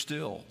wiser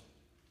still.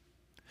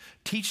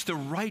 Teach the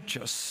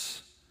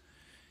righteous,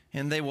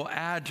 and they will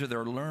add to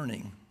their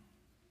learning.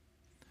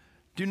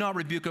 Do not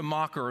rebuke a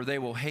mocker, or they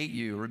will hate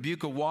you.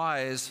 Rebuke the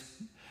wise,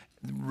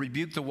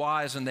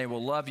 and they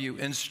will love you.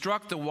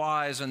 Instruct the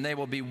wise, and they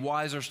will be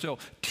wiser still.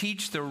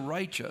 Teach the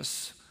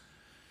righteous,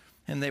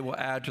 and they will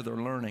add to their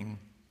learning.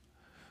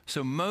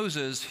 So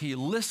Moses, he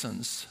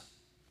listens,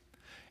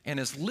 and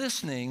his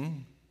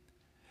listening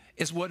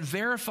is what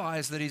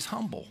verifies that he's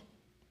humble.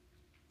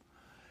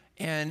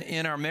 And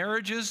in our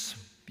marriages,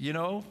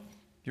 your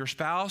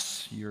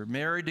spouse, you're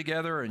married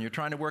together, and you're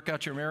trying to work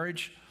out your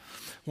marriage.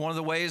 One of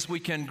the ways we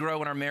can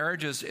grow in our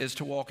marriage is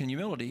to walk in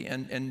humility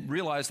and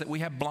realize that we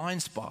have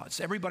blind spots.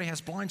 Everybody has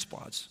blind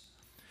spots.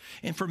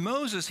 And for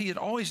Moses, he had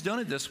always done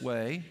it this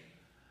way,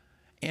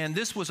 and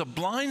this was a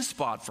blind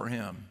spot for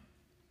him.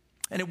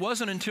 And it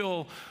wasn't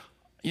until,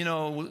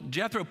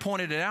 Jethro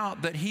pointed it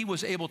out that he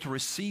was able to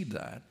receive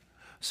that.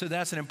 So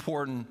that's an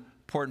important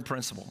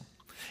principle.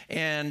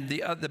 And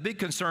the big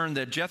concern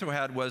that Jethro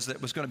had was that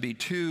it was going to be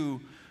too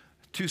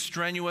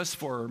strenuous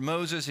for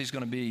Moses. He's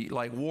going to be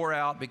like wore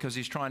out because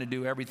he's trying to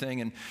do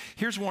everything. And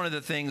here's one of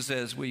the things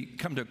as we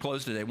come to a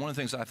close today. One of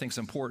the things I think is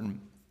important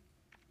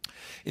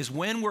is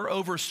when we're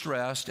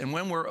overstressed and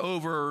when we're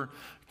over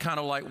kind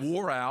of like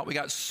wore out, we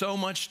got so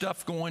much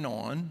stuff going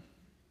on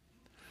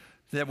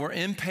that we're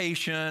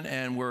impatient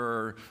and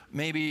we're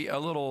maybe a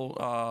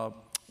little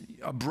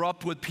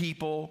abrupt with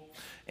people,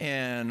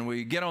 and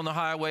we get on the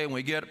highway and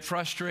we get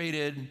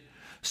frustrated.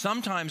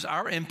 Sometimes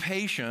our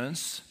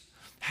impatience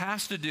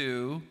has to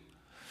do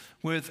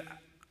with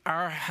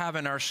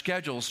having our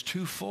schedules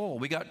too full.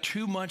 We got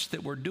too much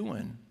that we're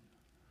doing.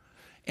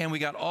 And we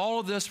got all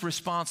of this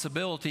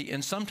responsibility.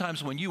 And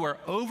sometimes when you are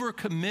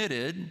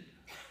overcommitted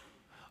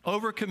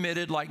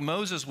like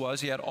Moses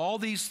was, he had all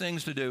these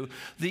things to do.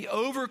 The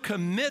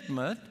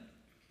overcommitment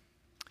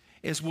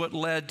is what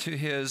led to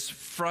his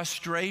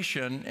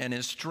frustration and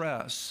his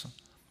stress.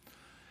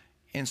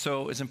 And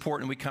so it's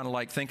important we kind of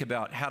like think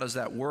about how does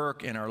that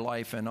work in our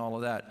life and all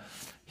of that.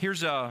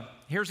 Here's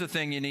the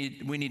thing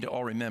we need to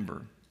all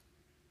remember.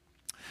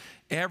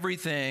 Every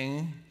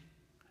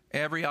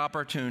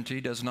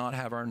opportunity does not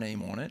have our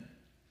name on it.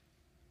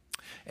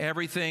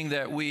 Everything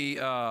that we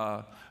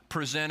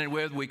presented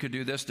with, we could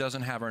do this,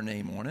 doesn't have our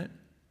name on it.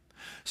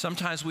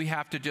 Sometimes we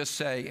have to just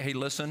say, hey,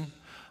 listen,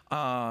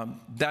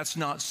 that's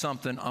not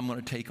something I'm going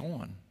to take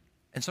on.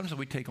 And sometimes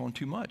we take on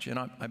too much. And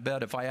I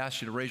bet if I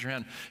asked you to raise your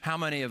hand, how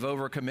many have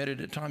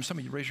overcommitted at times? Some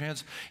of you raise your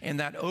hands.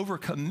 And that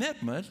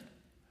overcommitment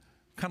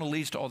kind of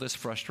leads to all this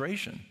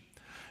frustration.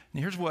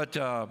 And here's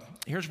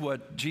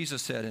what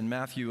Jesus said in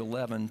Matthew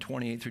 11,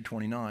 28 through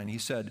 29. He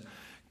said,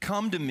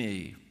 come to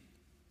me,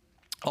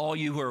 all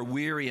you who are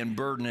weary and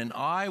burdened, and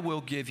I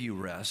will give you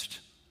rest.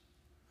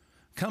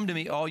 Come to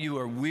me, all you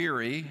are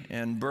weary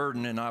and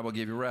burdened, and I will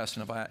give you rest.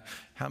 And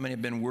how many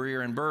have been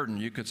weary and burdened?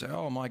 You could say,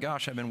 oh my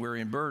gosh, I've been weary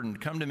and burdened.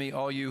 Come to me,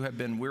 all you have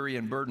been weary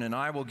and burdened, and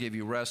I will give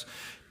you rest.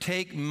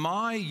 Take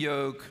my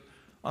yoke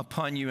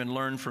upon you and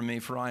learn from me,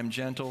 for I am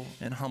gentle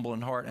and humble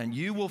in heart, and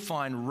you will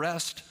find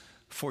rest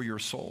for your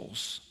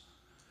souls.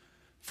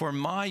 For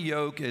my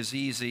yoke is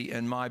easy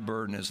and my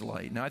burden is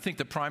light. Now, I think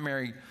the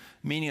primary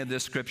meaning of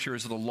this scripture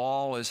is the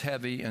law is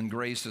heavy and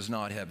grace is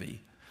not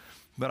heavy.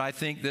 But I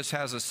think this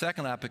has a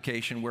second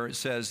application where it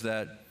says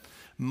that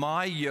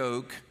my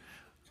yoke,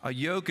 a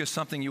yoke is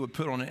something you would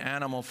put on an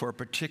animal for a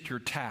particular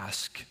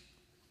task.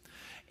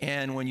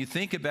 And when you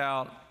think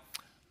about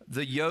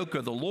the yoke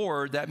of the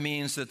Lord, that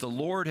means that the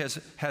Lord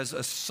has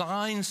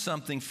assigned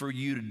something for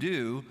you to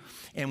do.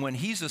 And when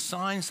he's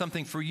assigned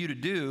something for you to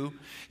do,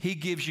 he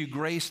gives you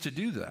grace to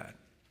do that.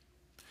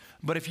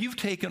 But if you've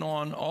taken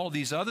on all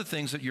these other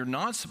things that you're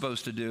not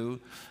supposed to do,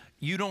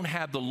 you don't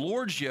have the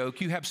Lord's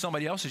yoke, you have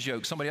somebody else's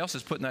yoke. Somebody else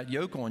is putting that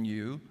yoke on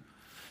you,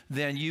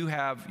 then you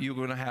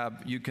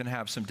can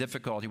have some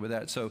difficulty with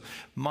that. So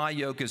my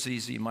yoke is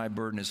easy, my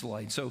burden is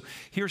light. So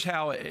here's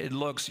how it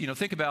looks.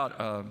 Think about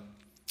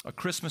a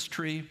Christmas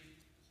tree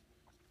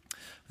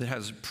that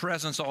has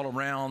presents all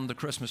around the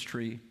Christmas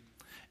tree.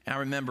 And I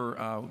remember,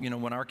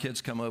 when our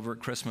kids come over at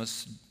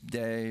Christmas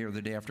Day or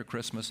the day after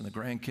Christmas, and the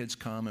grandkids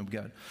come, and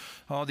we've got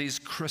all these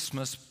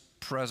Christmas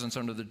presents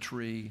under the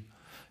tree,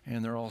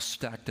 and they're all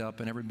stacked up,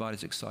 and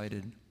everybody's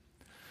excited.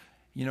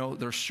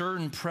 There's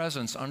certain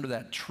presents under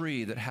that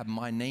tree that have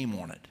my name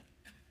on it.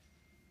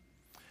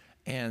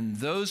 And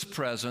those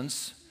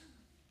presents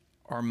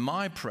are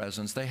my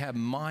presents. They have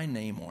my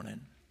name on it.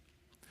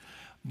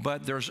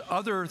 But there's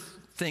other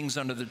things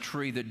under the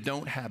tree that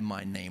don't have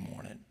my name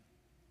on it.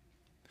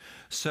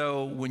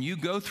 So when you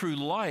go through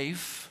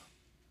life,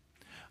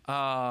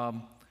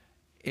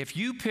 if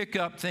you pick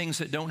up things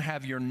that don't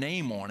have your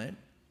name on it,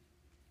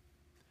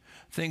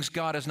 things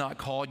God has not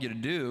called you to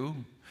do,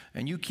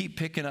 and you keep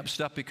picking up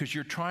stuff because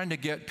you're trying to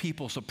get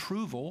people's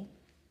approval,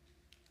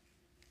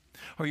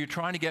 or you're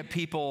trying to get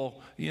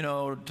people,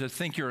 to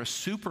think you're a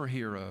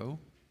superhero,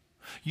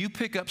 you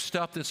pick up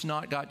stuff that's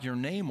not got your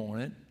name on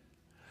it,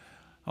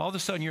 all of a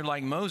sudden you're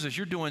like Moses,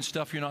 you're doing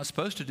stuff you're not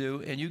supposed to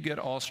do, and you get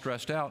all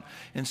stressed out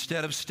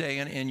instead of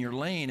staying in your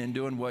lane and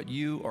doing what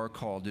you are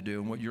called to do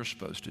and what you're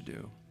supposed to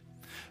do.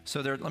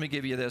 So let me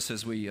give you this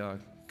as we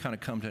kind of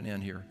come to an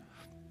end here.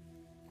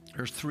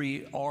 There's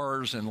 3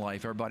 R's in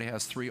life. Everybody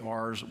has 3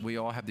 R's. We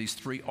all have these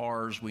 3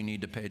 R's we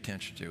need to pay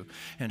attention to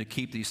and to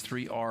keep these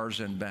 3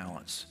 R's in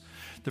balance.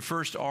 The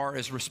first R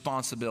is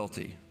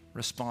responsibility.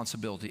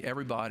 Responsibility.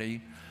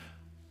 Everybody,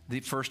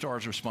 the first R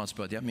is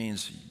responsibility. That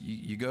means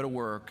you go to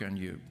work and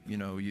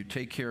you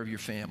take care of your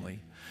family.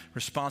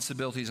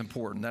 Responsibility is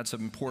important. That's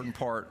an important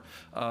part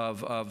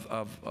of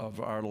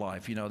our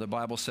life. The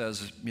Bible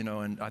says,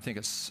 and I think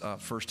it's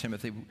 1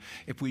 Timothy,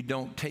 if we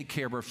don't take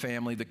care of our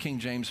family, the King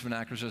James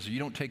vernacular says, if you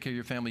don't take care of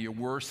your family, you're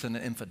worse than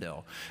an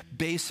infidel.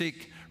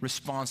 Basic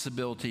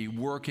responsibility,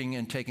 working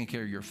and taking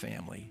care of your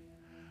family.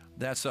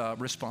 That's a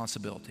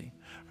responsibility.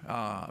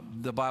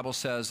 The Bible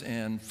says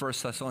in 1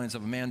 Thessalonians,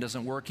 if a man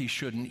doesn't work, he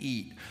shouldn't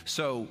eat.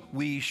 So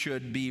we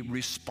should be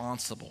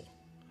responsible.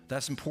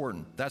 That's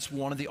important. That's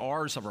one of the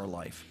R's of our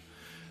life.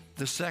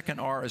 The second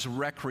R is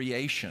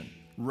recreation.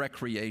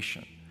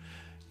 Recreation.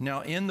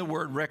 Now, in the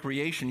word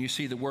recreation, you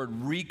see the word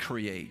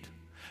recreate.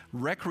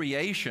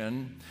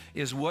 Recreation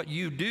is what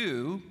you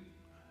do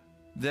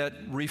that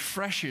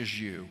refreshes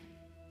you.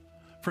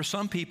 For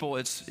some people,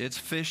 it's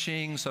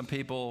fishing. Some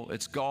people,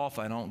 it's golf.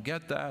 I don't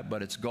get that,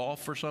 but it's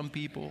golf for some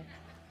people.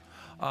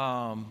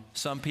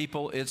 Some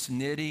people, it's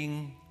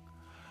knitting.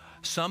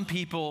 Some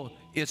people,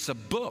 it's a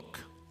book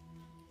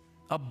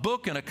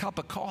and a cup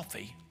of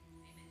coffee.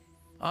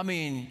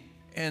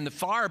 And the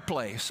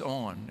fireplace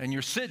on, and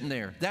you're sitting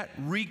there. That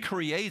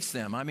recreates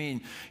them.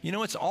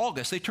 It's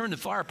August. They turn the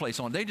fireplace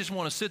on. They just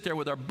want to sit there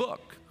with our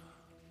book.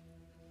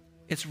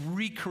 It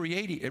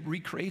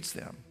recreates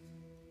them.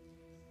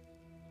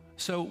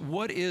 So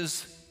what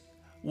is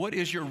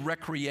your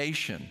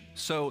recreation?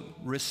 So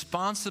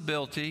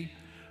responsibility,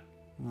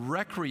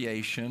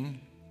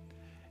 recreation,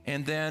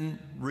 and then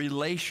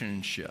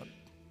relationship.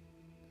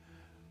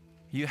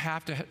 You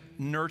have to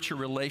nurture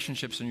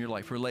relationships in your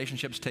life.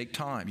 Relationships take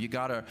time. You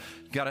gotta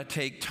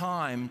take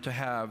time to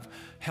have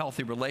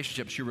healthy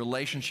relationships. Your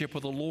relationship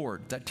with the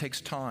Lord, that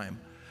takes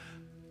time.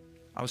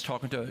 I was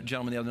talking to a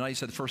gentleman the other night. He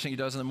said the first thing he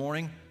does in the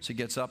morning is he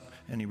gets up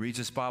and he reads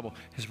his Bible.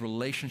 His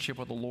relationship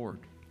with the Lord.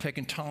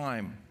 Taking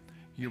time,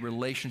 your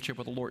relationship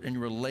with the Lord and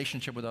your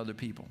relationship with other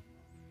people.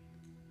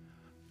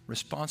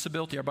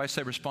 responsibility. Everybody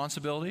say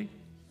responsibility.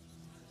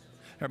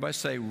 Everybody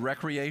say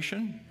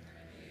recreation.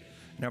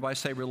 And everybody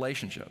say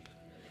relationship.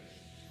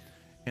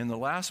 And the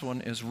last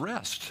one is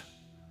rest.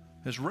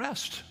 Is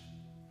rest.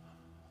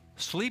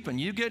 Sleeping.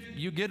 You get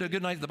a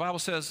good night. The Bible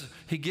says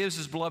he gives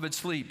his beloved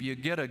sleep. You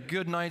get a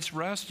good night's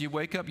rest. You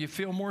wake up, you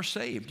feel more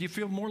saved. You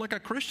feel more like a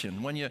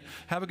Christian when you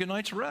have a good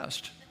night's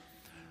rest.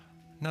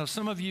 Now,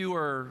 some of you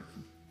are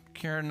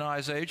Karen and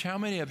I's age. How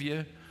many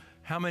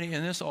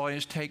in this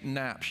audience take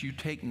naps? You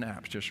take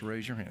naps. Just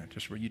raise your hand.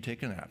 Just where you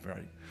take a nap,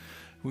 right?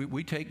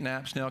 We take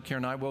naps now.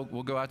 Karen and I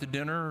we'll go out to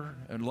dinner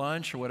and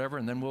lunch or whatever,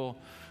 and then we'll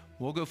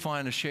go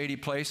find a shady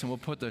place and we'll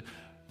put the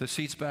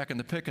seats back in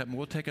the pickup and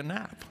we'll take a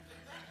nap.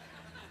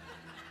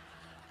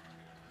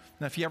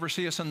 Now, if you ever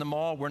see us in the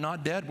mall, we're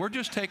not dead. We're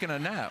just taking a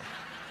nap.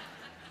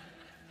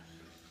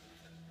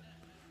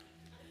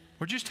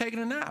 We're just taking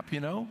a nap,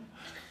 you know.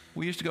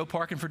 We used to go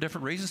parking for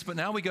different reasons, but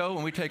now we go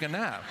and we take a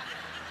nap.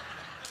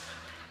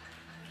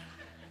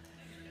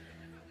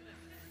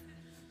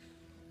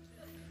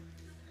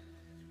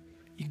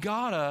 You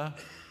gotta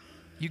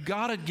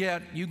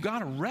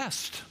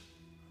rest.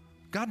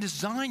 God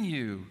designed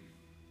you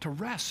to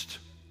rest.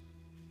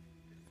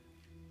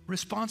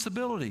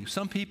 Responsibility.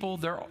 Some people,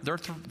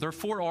 their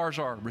 4 R's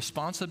are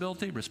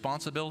responsibility,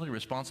 responsibility,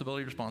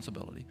 responsibility,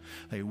 responsibility.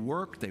 They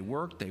work.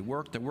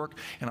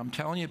 And I'm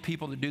telling you,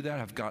 people that do that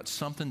have got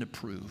something to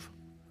prove.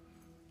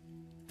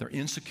 They're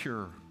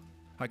insecure.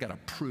 I got to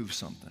prove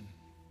something.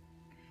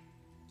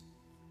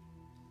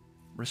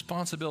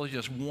 Responsibility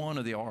is just one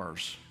of the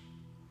R's.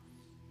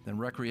 Then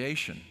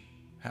recreation,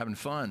 having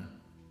fun.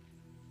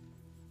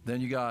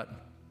 Then you got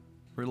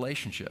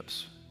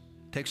relationships.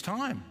 Takes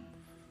time.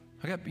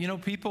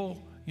 People,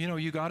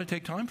 you got to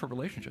take time for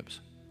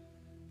relationships.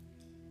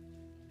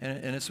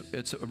 And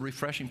it's a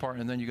refreshing part,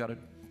 and then you got to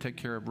take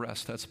care of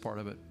rest. That's part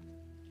of it.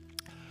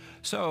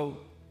 So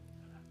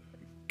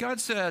God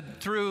said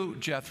through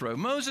Jethro,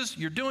 Moses,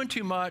 you're doing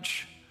too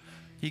much.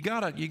 You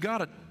gotta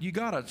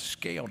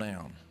scale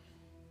down.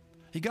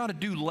 You gotta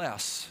do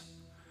less.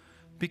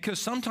 Because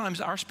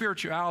sometimes our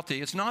spirituality,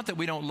 it's not that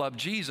we don't love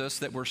Jesus,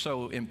 that we're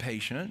so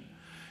impatient.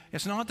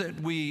 It's not that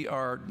we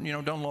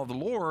don't love the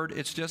Lord.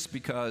 It's just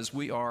because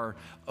we are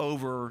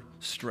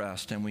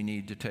overstressed and we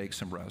need to take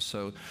some rest.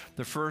 So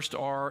the first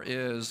R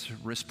is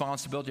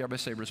responsibility.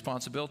 Everybody say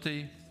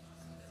responsibility.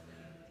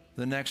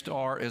 The next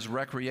R is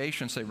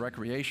recreation. Say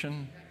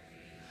recreation.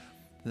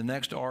 The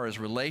next R is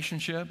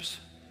relationships.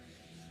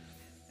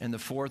 And the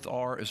fourth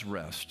R is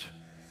rest.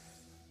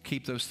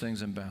 Keep those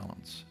things in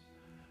balance.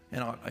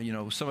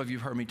 And some of you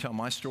have heard me tell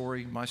my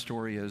story. My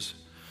story is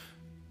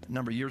a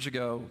number of years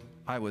ago,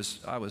 I was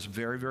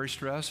very, very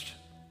stressed,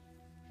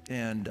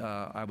 and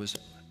I was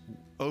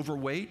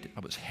overweight.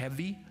 I was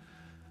heavy.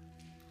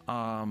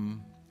 I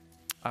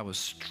was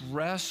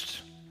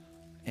stressed,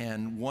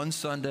 and one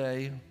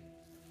Sunday,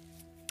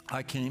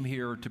 I came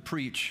here to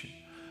preach,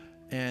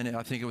 and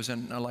I think it was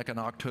in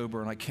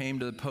October, and I came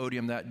to the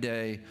podium that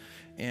day,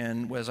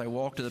 and as I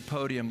walked to the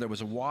podium, there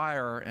was a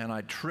wire, and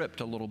I tripped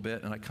a little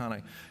bit, and I kind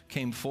of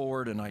came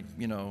forward, and I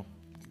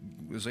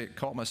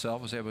caught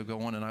myself, was able to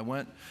go on, and I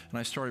went and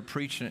I started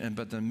preaching,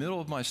 but in the middle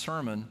of my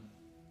sermon,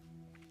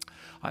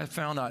 I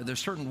found out there's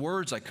certain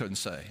words I couldn't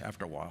say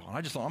after a while. And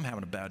I just thought, I'm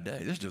having a bad day.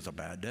 This is just a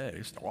bad day.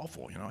 It's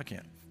awful, I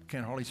can't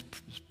hardly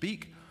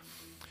speak.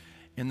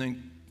 And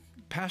then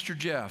Pastor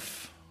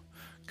Jeff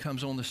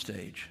comes on the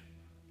stage.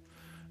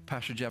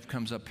 Pastor Jeff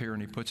comes up here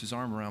and he puts his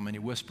arm around me and he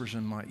whispers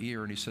in my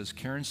ear and he says,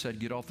 Karen said,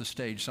 get off the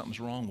stage, something's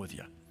wrong with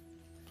you.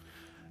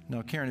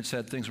 Now, Karen had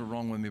said things were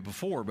wrong with me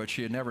before, but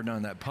she had never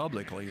done that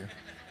publicly.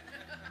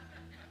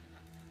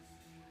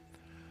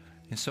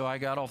 And so I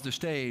got off the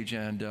stage,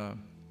 and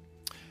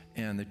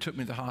they took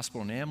me to the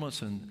hospital in an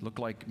ambulance, and it looked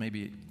like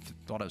maybe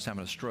thought I was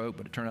having a stroke,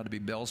 but it turned out to be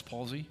Bell's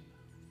palsy.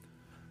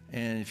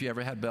 And if you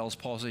ever had Bell's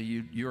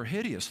palsy, you're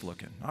hideous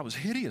looking. I was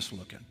hideous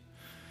looking.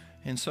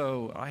 And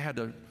so I had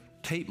to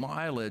tape my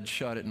eyelids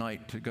shut at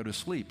night to go to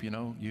sleep.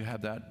 You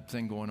have that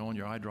thing going on,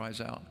 your eye dries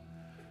out.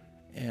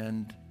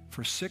 And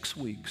for 6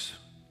 weeks,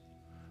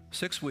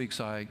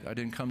 I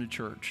didn't come to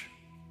church.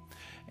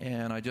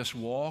 And I just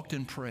walked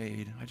and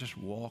prayed.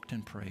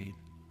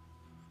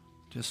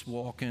 Just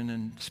walking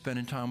and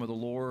spending time with the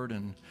Lord.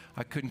 And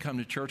I couldn't come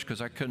to church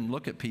because I couldn't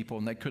look at people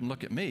and they couldn't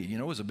look at me.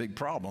 It was a big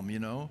problem,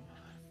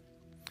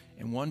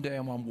 And one day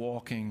I'm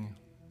walking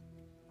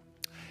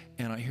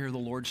and I hear the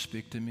Lord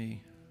speak to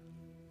me.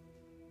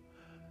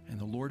 And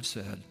the Lord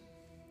said,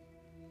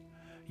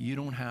 you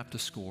don't have to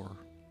score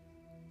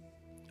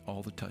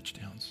all the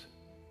touchdowns.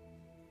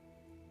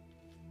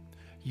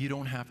 You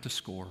don't have to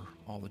score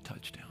all the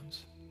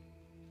touchdowns.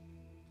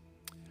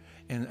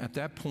 And at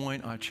that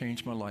point, I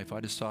changed my life.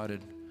 I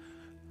decided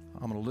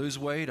I'm going to lose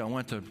weight. I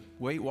went to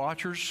Weight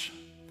Watchers.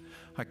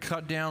 I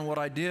cut down what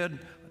I did.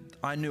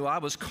 I knew I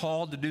was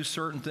called to do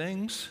certain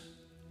things.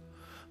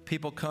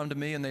 People come to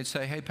me and they'd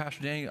say, hey,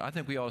 Pastor Danny, I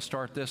think we ought to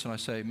start this. And I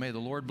say, may the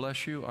Lord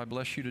bless you. I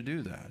bless you to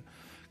do that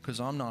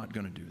because I'm not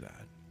going to do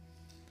that.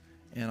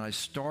 And I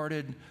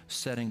started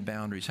setting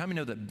boundaries. How many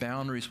know that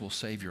boundaries will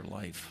save your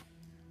life?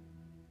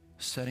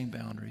 setting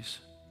boundaries.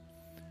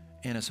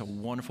 And it's a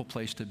wonderful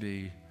place to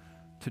be,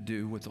 to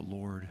do what the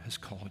Lord has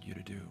called you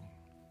to do.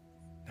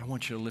 I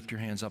want you to lift your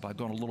hands up. I've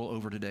gone a little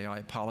over today. I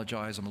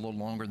apologize. I'm a little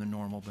longer than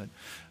normal, but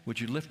would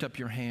you lift up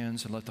your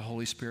hands and let the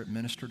Holy Spirit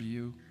minister to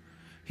you?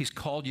 He's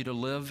called you to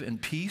live in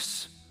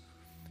peace.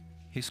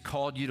 He's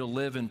called you to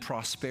live in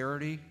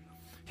prosperity.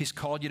 He's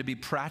called you to be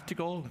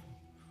practical.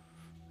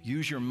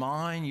 Use your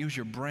mind, use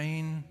your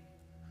brain.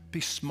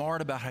 Be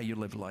smart about how you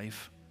live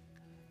life.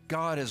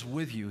 God is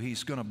with you.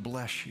 He's going to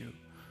bless you.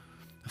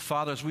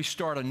 Father, as we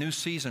start a new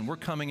season, we're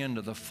coming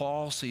into the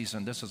fall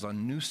season. This is a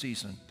new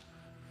season.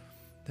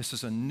 This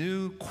is a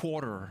new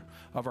quarter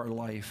of our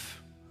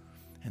life.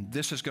 And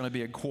this is going to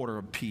be a quarter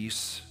of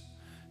peace.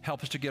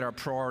 Help us to get our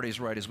priorities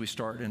right as we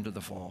start into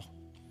the fall.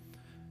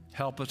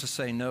 Help us to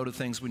say no to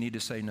things we need to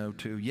say no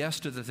to. Yes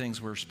to the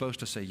things we're supposed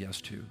to say yes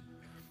to.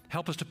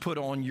 Help us to put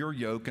on your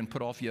yoke and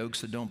put off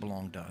yokes that don't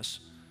belong to us.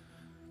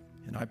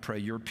 And I pray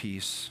your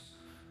peace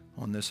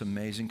on this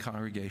amazing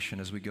congregation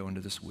as we go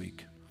into this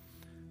week.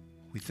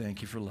 We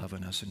thank you for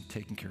loving us and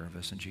taking care of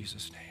us in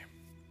Jesus' name.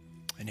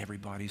 And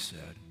everybody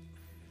said,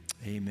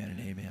 amen and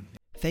amen.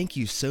 Thank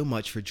you so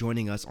much for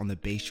joining us on the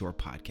Bayshore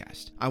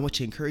podcast. I want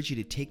to encourage you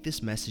to take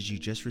this message you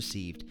just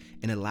received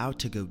and allow it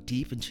to go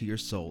deep into your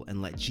soul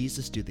and let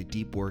Jesus do the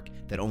deep work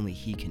that only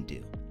he can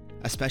do.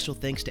 A special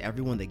thanks to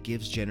everyone that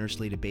gives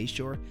generously to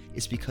Bayshore.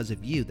 It's because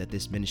of you that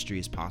this ministry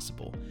is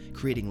possible,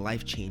 creating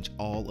life change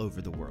all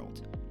over the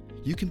world.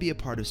 You can be a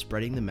part of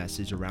spreading the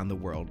message around the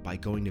world by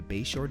going to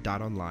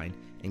bayshore.online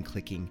and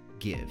clicking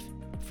Give.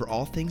 For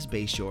all things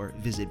Bayshore,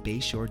 visit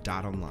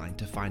bayshore.online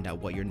to find out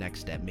what your next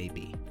step may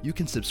be. You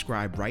can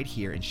subscribe right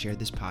here and share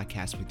this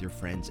podcast with your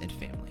friends and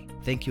family.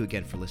 Thank you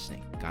again for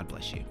listening. God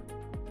bless you.